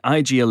fixing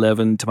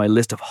IG-11 to my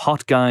list of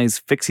hot guys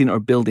fixing or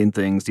building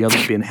things. The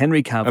others being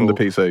Henry Cavill And the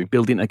PC.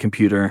 building a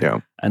computer, Yeah.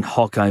 and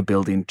Hawkeye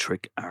building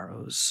trick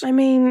arrows. I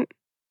mean, I'm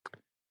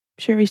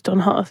sure he's done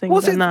hotter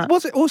things than that.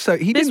 Was it also?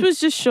 He This didn't. was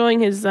just showing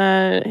his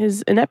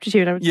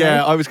ineptitude, I would say.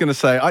 Yeah, I was going to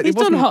say. He's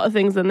done hotter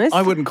things than this.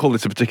 I wouldn't call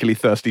this a particularly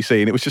thirsty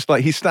scene. It was just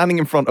like he's standing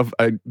in front of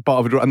a bar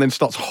of a door and then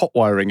starts hot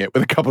wiring it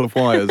with a couple of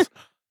wires.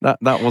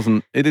 that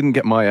wasn't. It didn't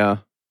get my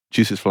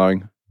juices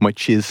flowing. My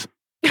chiz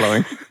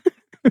flowing.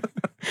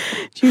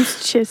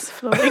 Juice chiz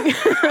flowing.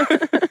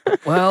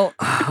 Well,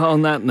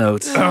 on that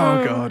note,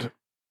 Oh God.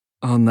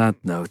 on that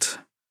note,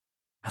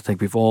 I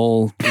think we've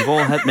all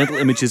had mental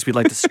images we'd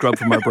like to scrub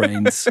from our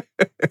brains.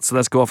 So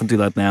let's go off and do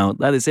that now.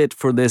 That is it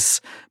for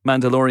this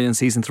Mandalorian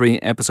Season 3,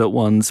 Episode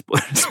 1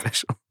 spoiler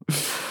special.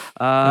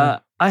 I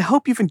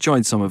hope you've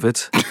enjoyed some of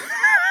it.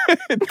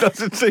 It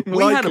doesn't seem We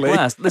likely. had a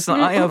blast. Listen,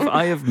 I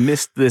have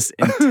missed this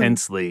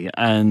intensely,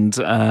 and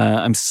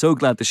I'm so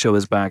glad the show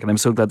is back, and I'm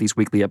so glad these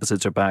weekly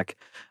episodes are back,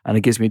 and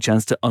it gives me a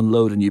chance to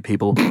unload on you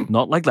people.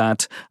 Not like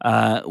that,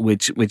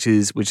 which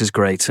is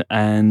great,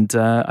 and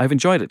I've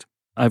enjoyed it.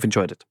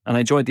 And I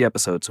enjoyed the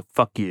episode. So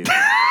fuck you,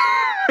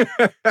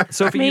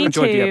 Sophie. Me you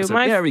enjoyed the too. episode.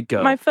 There we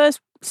go. My first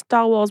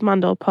Star Wars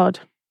Mando pod.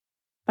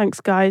 Thanks,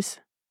 guys.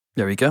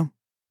 There we go.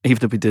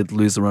 Even if we did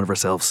lose the run of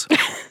ourselves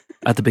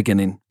at the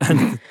beginning.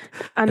 And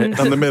And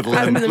the middle.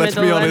 And And the let's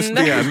be middle honest, and-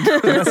 the end.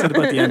 I said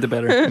about the end, the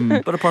better.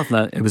 But apart from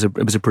that, it was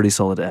a pretty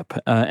solid ep.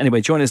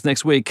 Anyway, join us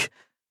next week.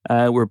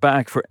 We're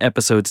back for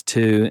episode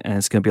 2, and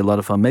it's going to be a lot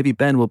of fun. Maybe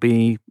Ben will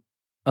be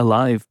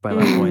alive by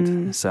that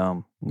point,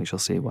 so we shall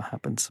see what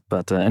happens.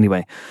 But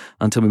anyway,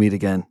 until we meet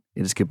again,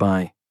 it is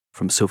goodbye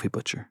from Sophie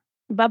Butcher.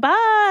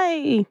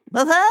 Bye-bye.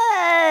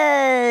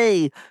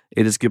 Bye.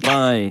 It is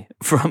goodbye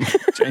from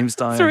James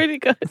Dyer. It's really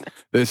good.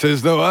 This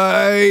is the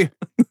way.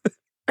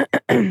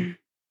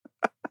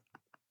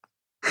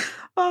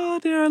 Oh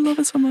dear, I love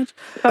it so much.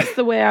 That's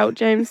the way out,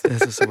 James.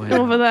 This is the way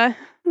Over out. there,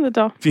 the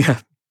door. Yeah.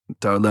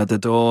 Don't let the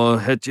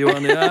door hit you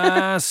on the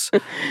ass.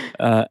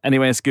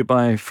 Anyway, it's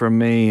goodbye from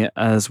me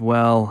as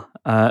well.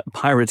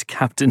 Pirate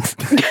Captain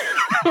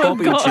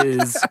Bobby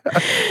Chiz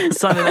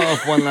signing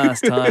off one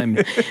last time.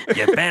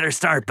 You better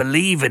start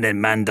believing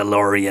in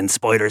Mandalorian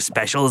spoiler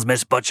specials,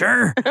 Miss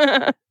Butcher.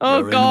 Oh,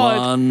 You're in God.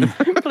 one.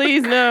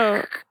 Please,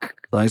 no.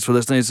 Thanks for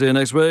listening. See you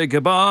next week.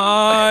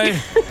 Goodbye.